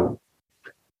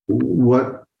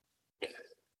 What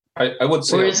I would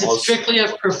say, or is it strictly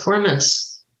of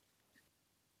performance?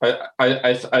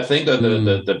 I think that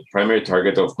the primary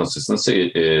target of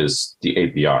consistency is the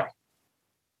API.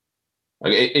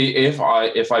 Like if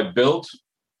I built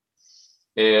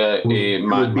my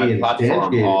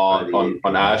platform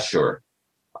on Azure,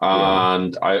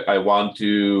 and I want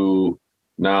to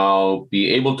now be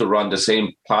able to run the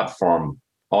same platform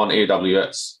on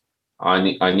AWS, I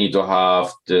need to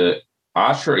have the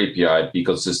Azure API be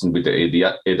consistent with the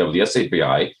AWS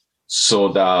API, so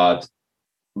that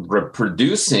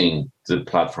reproducing the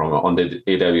platform on the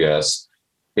AWS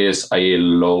is a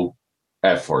low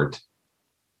effort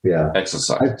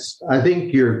exercise. I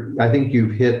think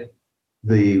you've hit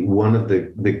one of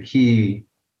the key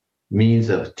means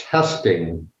of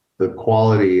testing the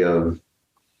quality of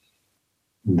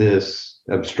this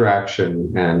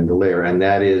abstraction and the layer, and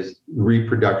that is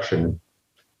reproduction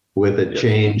with a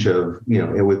change of,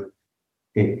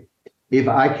 if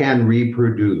I can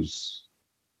reproduce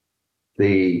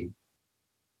the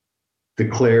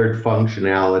declared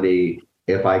functionality,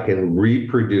 if I can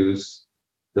reproduce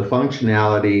the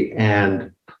functionality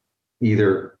and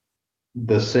either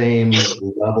the same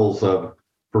levels of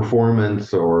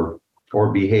performance or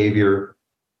behavior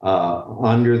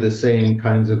under the same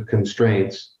kinds of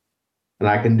constraints, and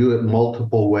I can do it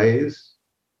multiple ways,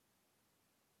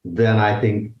 then I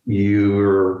think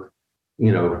you're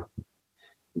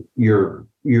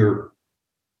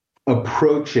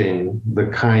approaching the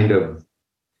kind of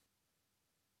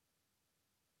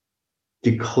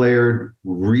declared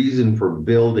reason for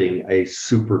building a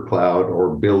super cloud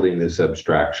or building this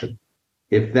abstraction.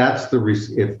 If that's the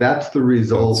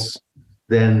result,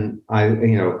 then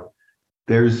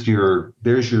there's your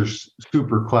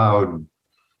super cloud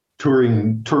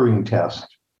Turing test.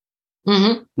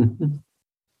 Mm-hmm.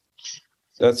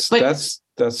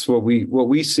 That's what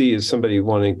we see as somebody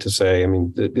wanting to say. I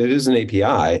mean, it is an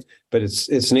API, but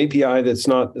it's an API that's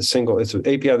not a single. It's an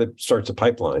API that starts a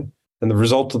pipeline, and the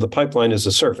result of the pipeline is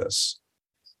a service.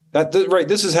 Right.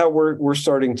 This is how we're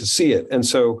starting to see it. And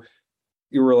so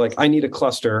you were like, I need a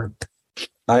cluster.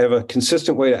 I have a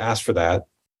consistent way to ask for that.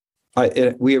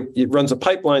 It runs a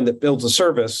pipeline that builds a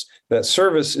service. That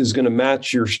service is going to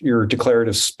match your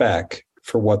declarative spec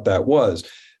for what that was,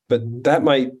 but that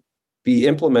might be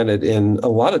implemented in a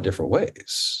lot of different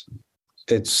ways.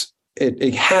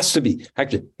 It has to be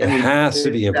implemented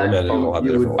in a lot of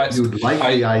different ways. You'd like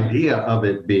the idea of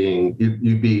it being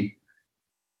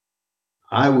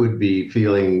I would be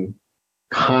feeling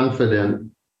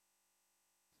confident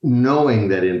knowing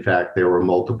that in fact there were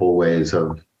multiple ways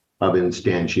of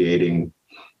instantiating.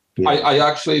 I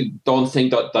actually don't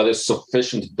think that is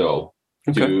sufficient though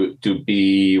to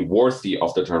be worthy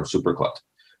of the term supercloud.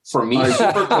 For me,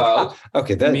 supercloud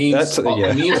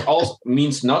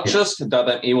means not just that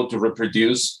I'm able to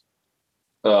reproduce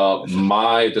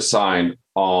my design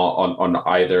on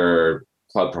either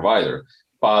cloud provider,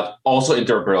 but also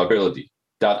interoperability.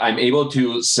 That I'm able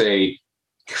to say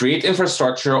create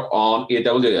infrastructure on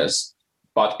AWS,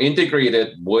 but integrate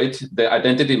it with the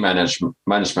identity management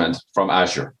from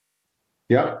Azure.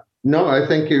 Yeah, no, I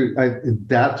think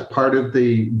that's part of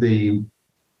the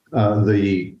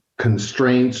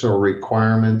constraints or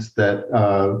requirements that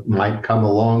might come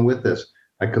along with this.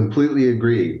 I completely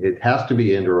agree. It has to be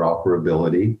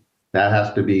interoperability. That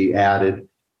has to be added.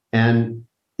 And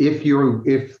if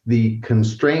the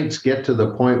constraints get to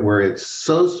the point where it's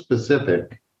so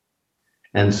specific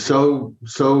and so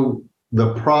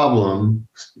the problem,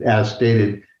 as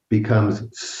stated, becomes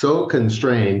so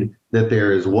constrained that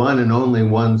there is one and only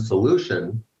one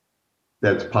solution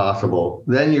that's possible,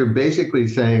 then you're basically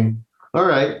saying, all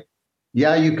right,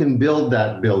 yeah, you can build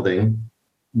that building,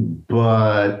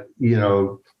 but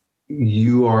you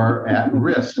are at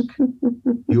risk.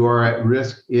 You are at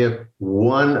risk if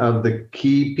one of the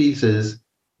key pieces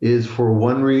is for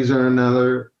one reason or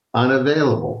another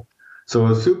unavailable. So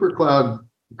a supercloud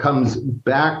comes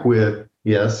back with,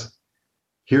 yes,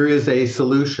 here is a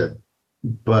solution,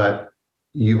 but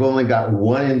you've only got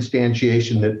one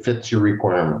instantiation that fits your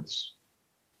requirements.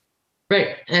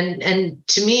 Right. And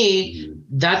to me,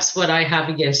 that's what I have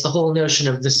against the whole notion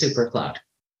of the supercloud.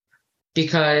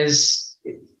 Because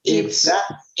that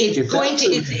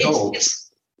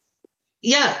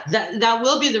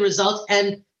will be the result.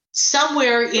 And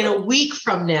somewhere in a week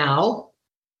from now,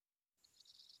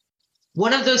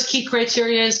 one of those key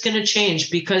criteria is going to change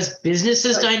because business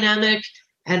is dynamic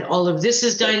and all of this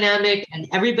is dynamic, and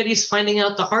everybody's finding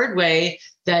out the hard way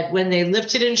that when they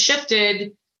lifted and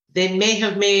shifted, they may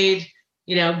have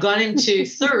gone into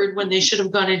third when they should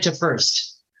have gone into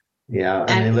first. Yeah,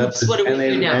 and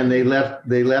they left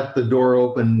the door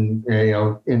open,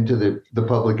 into the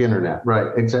public internet.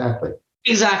 Right, exactly.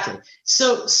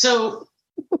 So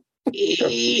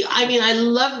I mean, I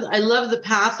love the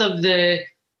path of the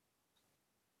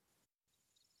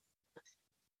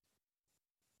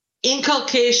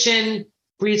inculcation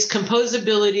breeds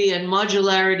composability and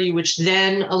modularity, which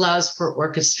then allows for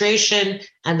orchestration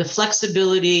and the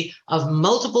flexibility of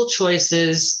multiple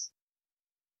choices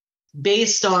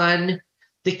based on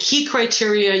the key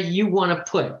criteria you want to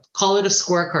put. Call it a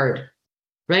scorecard,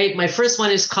 right? My first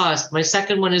one is cost. My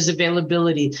second one is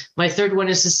availability. My third one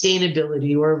is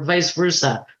sustainability, or vice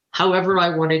versa. However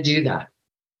I want to do that.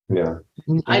 Yeah.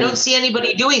 I don't see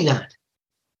anybody doing that.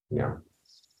 Yeah.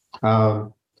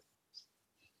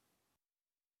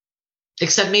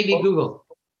 Except maybe Google.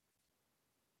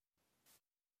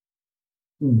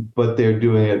 But they're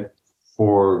doing it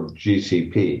for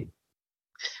GCP.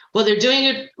 Well, they're doing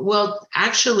it. Well,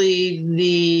 actually,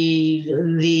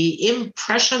 the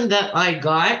impression that I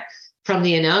got from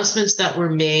the announcements that were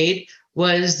made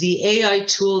was the AI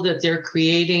tool that they're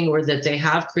creating or that they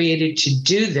have created to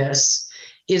do this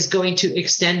is going to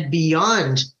extend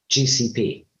beyond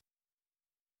GCP.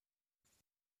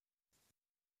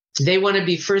 They want to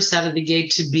be first out of the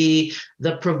gate to be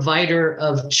the provider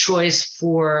of choice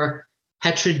for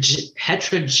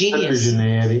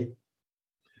heterogeneity.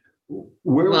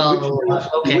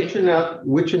 Which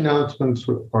announcements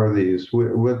are these?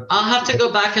 I'll have to go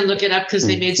back and look it up because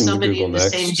they made so many in the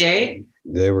same day.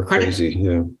 They were crazy.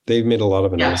 Yeah, they've made a lot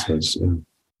of announcements. Yeah.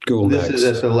 Google Next. This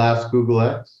is at the last Google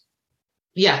X.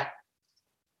 Yeah.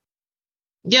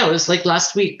 Yeah, it was like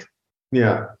last week.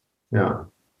 Yeah. Yeah.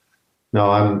 No,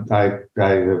 I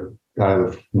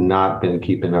have not been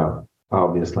keeping up,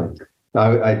 obviously.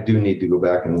 I do need to go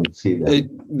back and see that.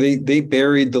 They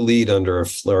buried the lead under a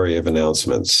flurry of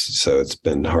announcements, so it's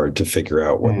been hard to figure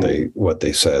out what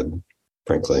they said,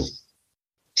 frankly.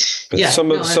 But Yeah,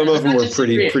 some of them were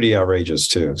pretty outrageous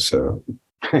too. So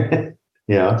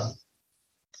yeah,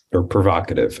 or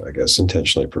provocative, I guess,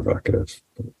 intentionally provocative.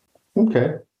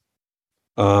 Okay.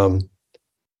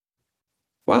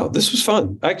 Wow, this was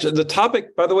fun. Actually, the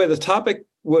topic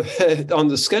on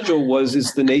the schedule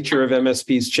is the nature of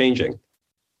MSPs changing,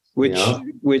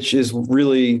 which is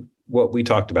really what we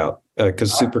talked about,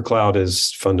 because Supercloud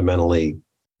is fundamentally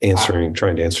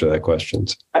trying to answer that question.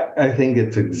 I think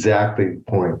it's exactly the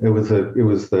point. It was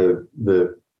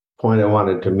the point I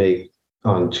wanted to make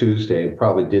on Tuesday.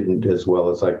 Probably didn't as well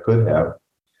as I could have,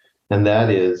 and that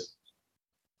is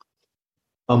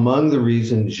among the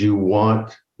reasons you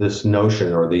want this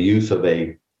notion or the use of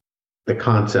the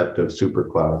concept of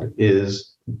Supercloud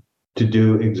is to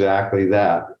do exactly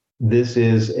that. This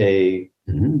is I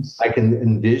can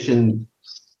envision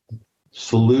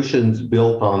solutions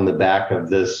built on the back of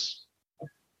this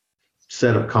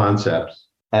set of concepts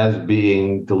as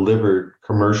being delivered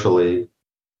commercially,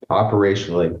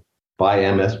 operationally by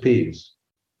MSPs.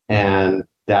 And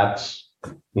that's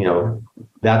the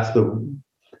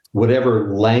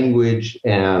whatever language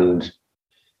and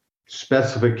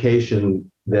specification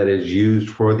that is used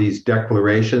for these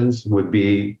declarations would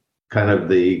be kind of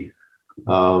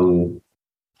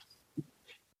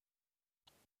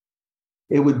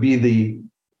it would be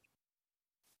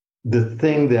the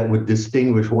thing that would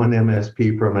distinguish one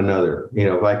MSP from another.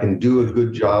 If I can do a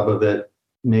good job of it,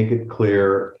 make it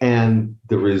clear, and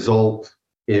the result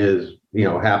is,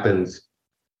 happens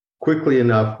quickly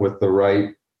enough with the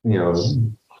right,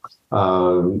 end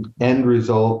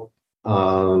result,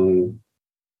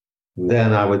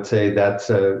 then I would say that's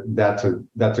a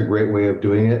great way of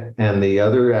doing it. And the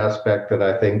other aspect that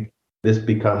I think this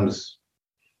becomes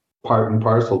part and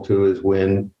parcel to is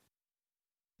when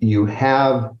you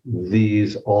have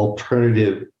these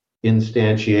alternative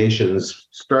instantiations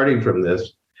starting from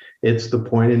this, it's the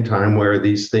point in time where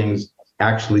these things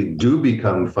actually do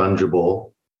become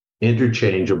fungible,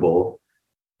 interchangeable,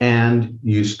 and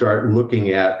you start looking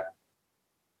at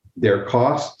their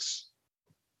costs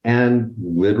and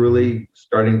literally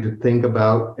starting to think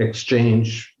about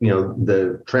exchange,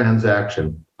 the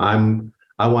transaction. I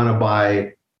want to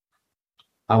buy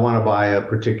a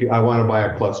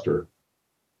cluster.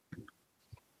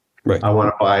 Right. I want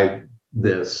to buy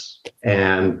this,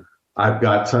 and I've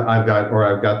got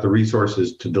the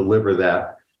resources to deliver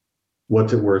that.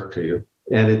 What's it worth to you?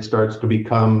 And it starts to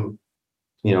become,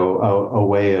 a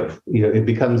way of, it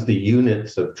becomes the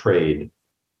units of trade.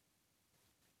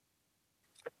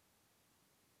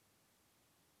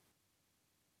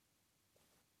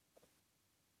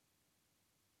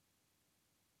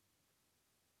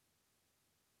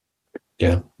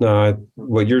 Yeah. No,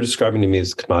 what you're describing to me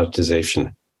is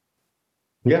commoditization.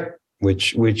 Yeah.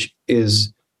 Which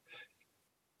is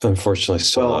unfortunately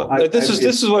still not. This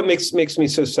is what makes me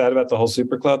so sad about the whole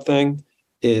Supercloud thing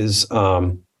is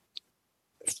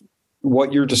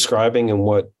what you're describing and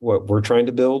what we're trying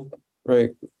to build, right?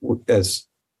 Is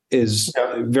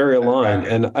very aligned.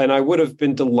 And I would have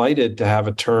been delighted to have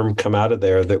a term come out of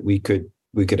there that we could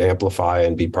amplify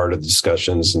and be part of the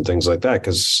discussions and things like that,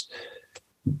 because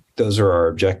those are our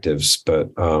objectives.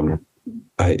 But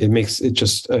it makes it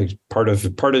just part of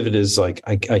it is like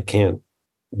I can't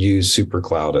use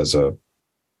Supercloud as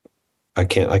I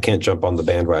can't jump on the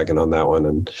bandwagon on that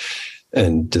one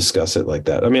and discuss it like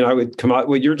that. I mean, I would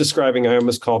what you're describing, I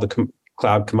almost call the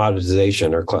cloud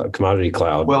commoditization or commodity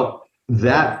cloud. Well,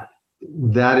 that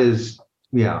is,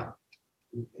 yeah,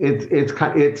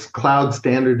 it's cloud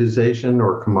standardization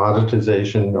or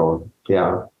commoditization or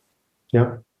yeah.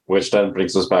 Which then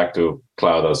brings us back to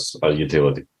cloud as a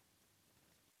utility.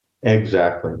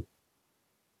 Exactly.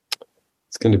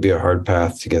 It's going to be a hard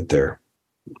path to get there.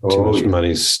 Too much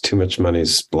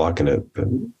money's blocking it, but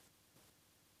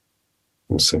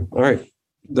we'll see. All right.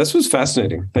 This was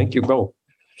fascinating. Thank you both.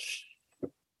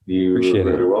 You appreciate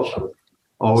it. Very welcome.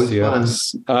 Always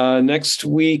fun. Next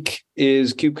week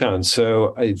is KubeCon,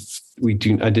 so I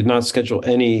did not schedule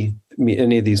any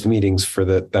of these meetings for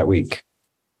that week.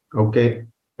 Okay.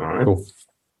 All right. Cool.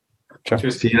 Ciao.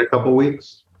 See you in a couple of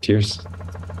weeks. Cheers.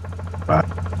 Bye.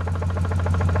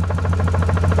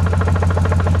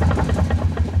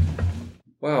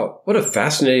 Wow, what a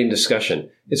fascinating discussion.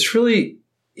 It's really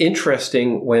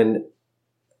interesting when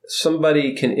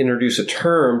somebody can introduce a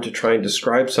term to try and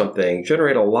describe something,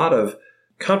 generate a lot of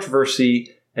controversy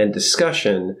and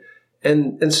discussion,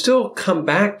 and still come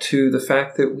back to the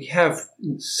fact that we have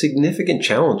significant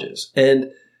challenges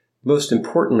and, most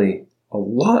importantly, a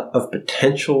lot of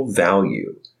potential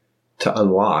value to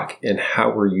unlock in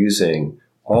how we're using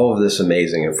all of this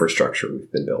amazing infrastructure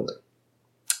we've been building.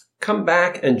 Come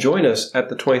back and join us at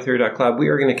the 2030.cloud. We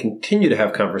are going to continue to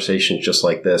have conversations just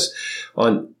like this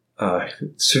on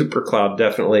Supercloud,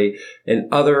 definitely,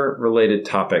 and other related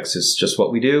topics. It's just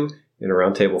what we do in a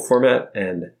roundtable format,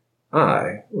 and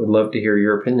I would love to hear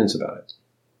your opinions about it.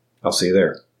 I'll see you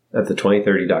there at the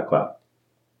 2030.cloud.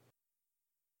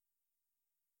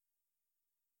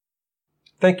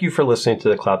 Thank you for listening to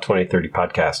the Cloud 2030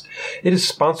 podcast. It is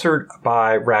sponsored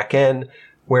by RackN,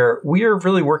 where we are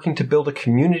really working to build a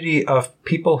community of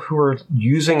people who are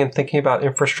using and thinking about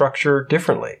infrastructure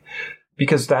differently,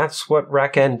 because that's what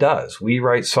RackN does. We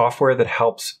write software that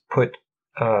helps put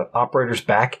operators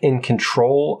back in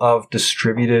control of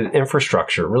distributed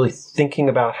infrastructure, really thinking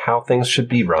about how things should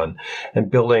be run and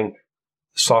building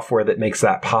software that makes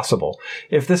that possible.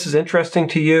 If this is interesting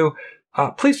to you,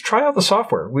 please try out the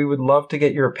software. We would love to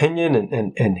get your opinion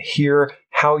and hear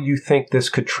how you think this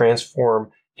could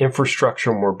transform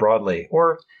infrastructure more broadly,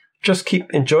 or just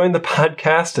keep enjoying the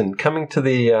podcast and coming to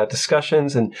the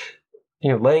discussions and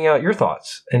laying out your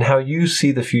thoughts and how you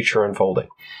see the future unfolding.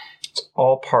 It's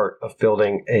all part of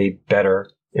building a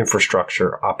better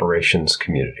infrastructure operations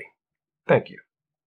community. Thank you.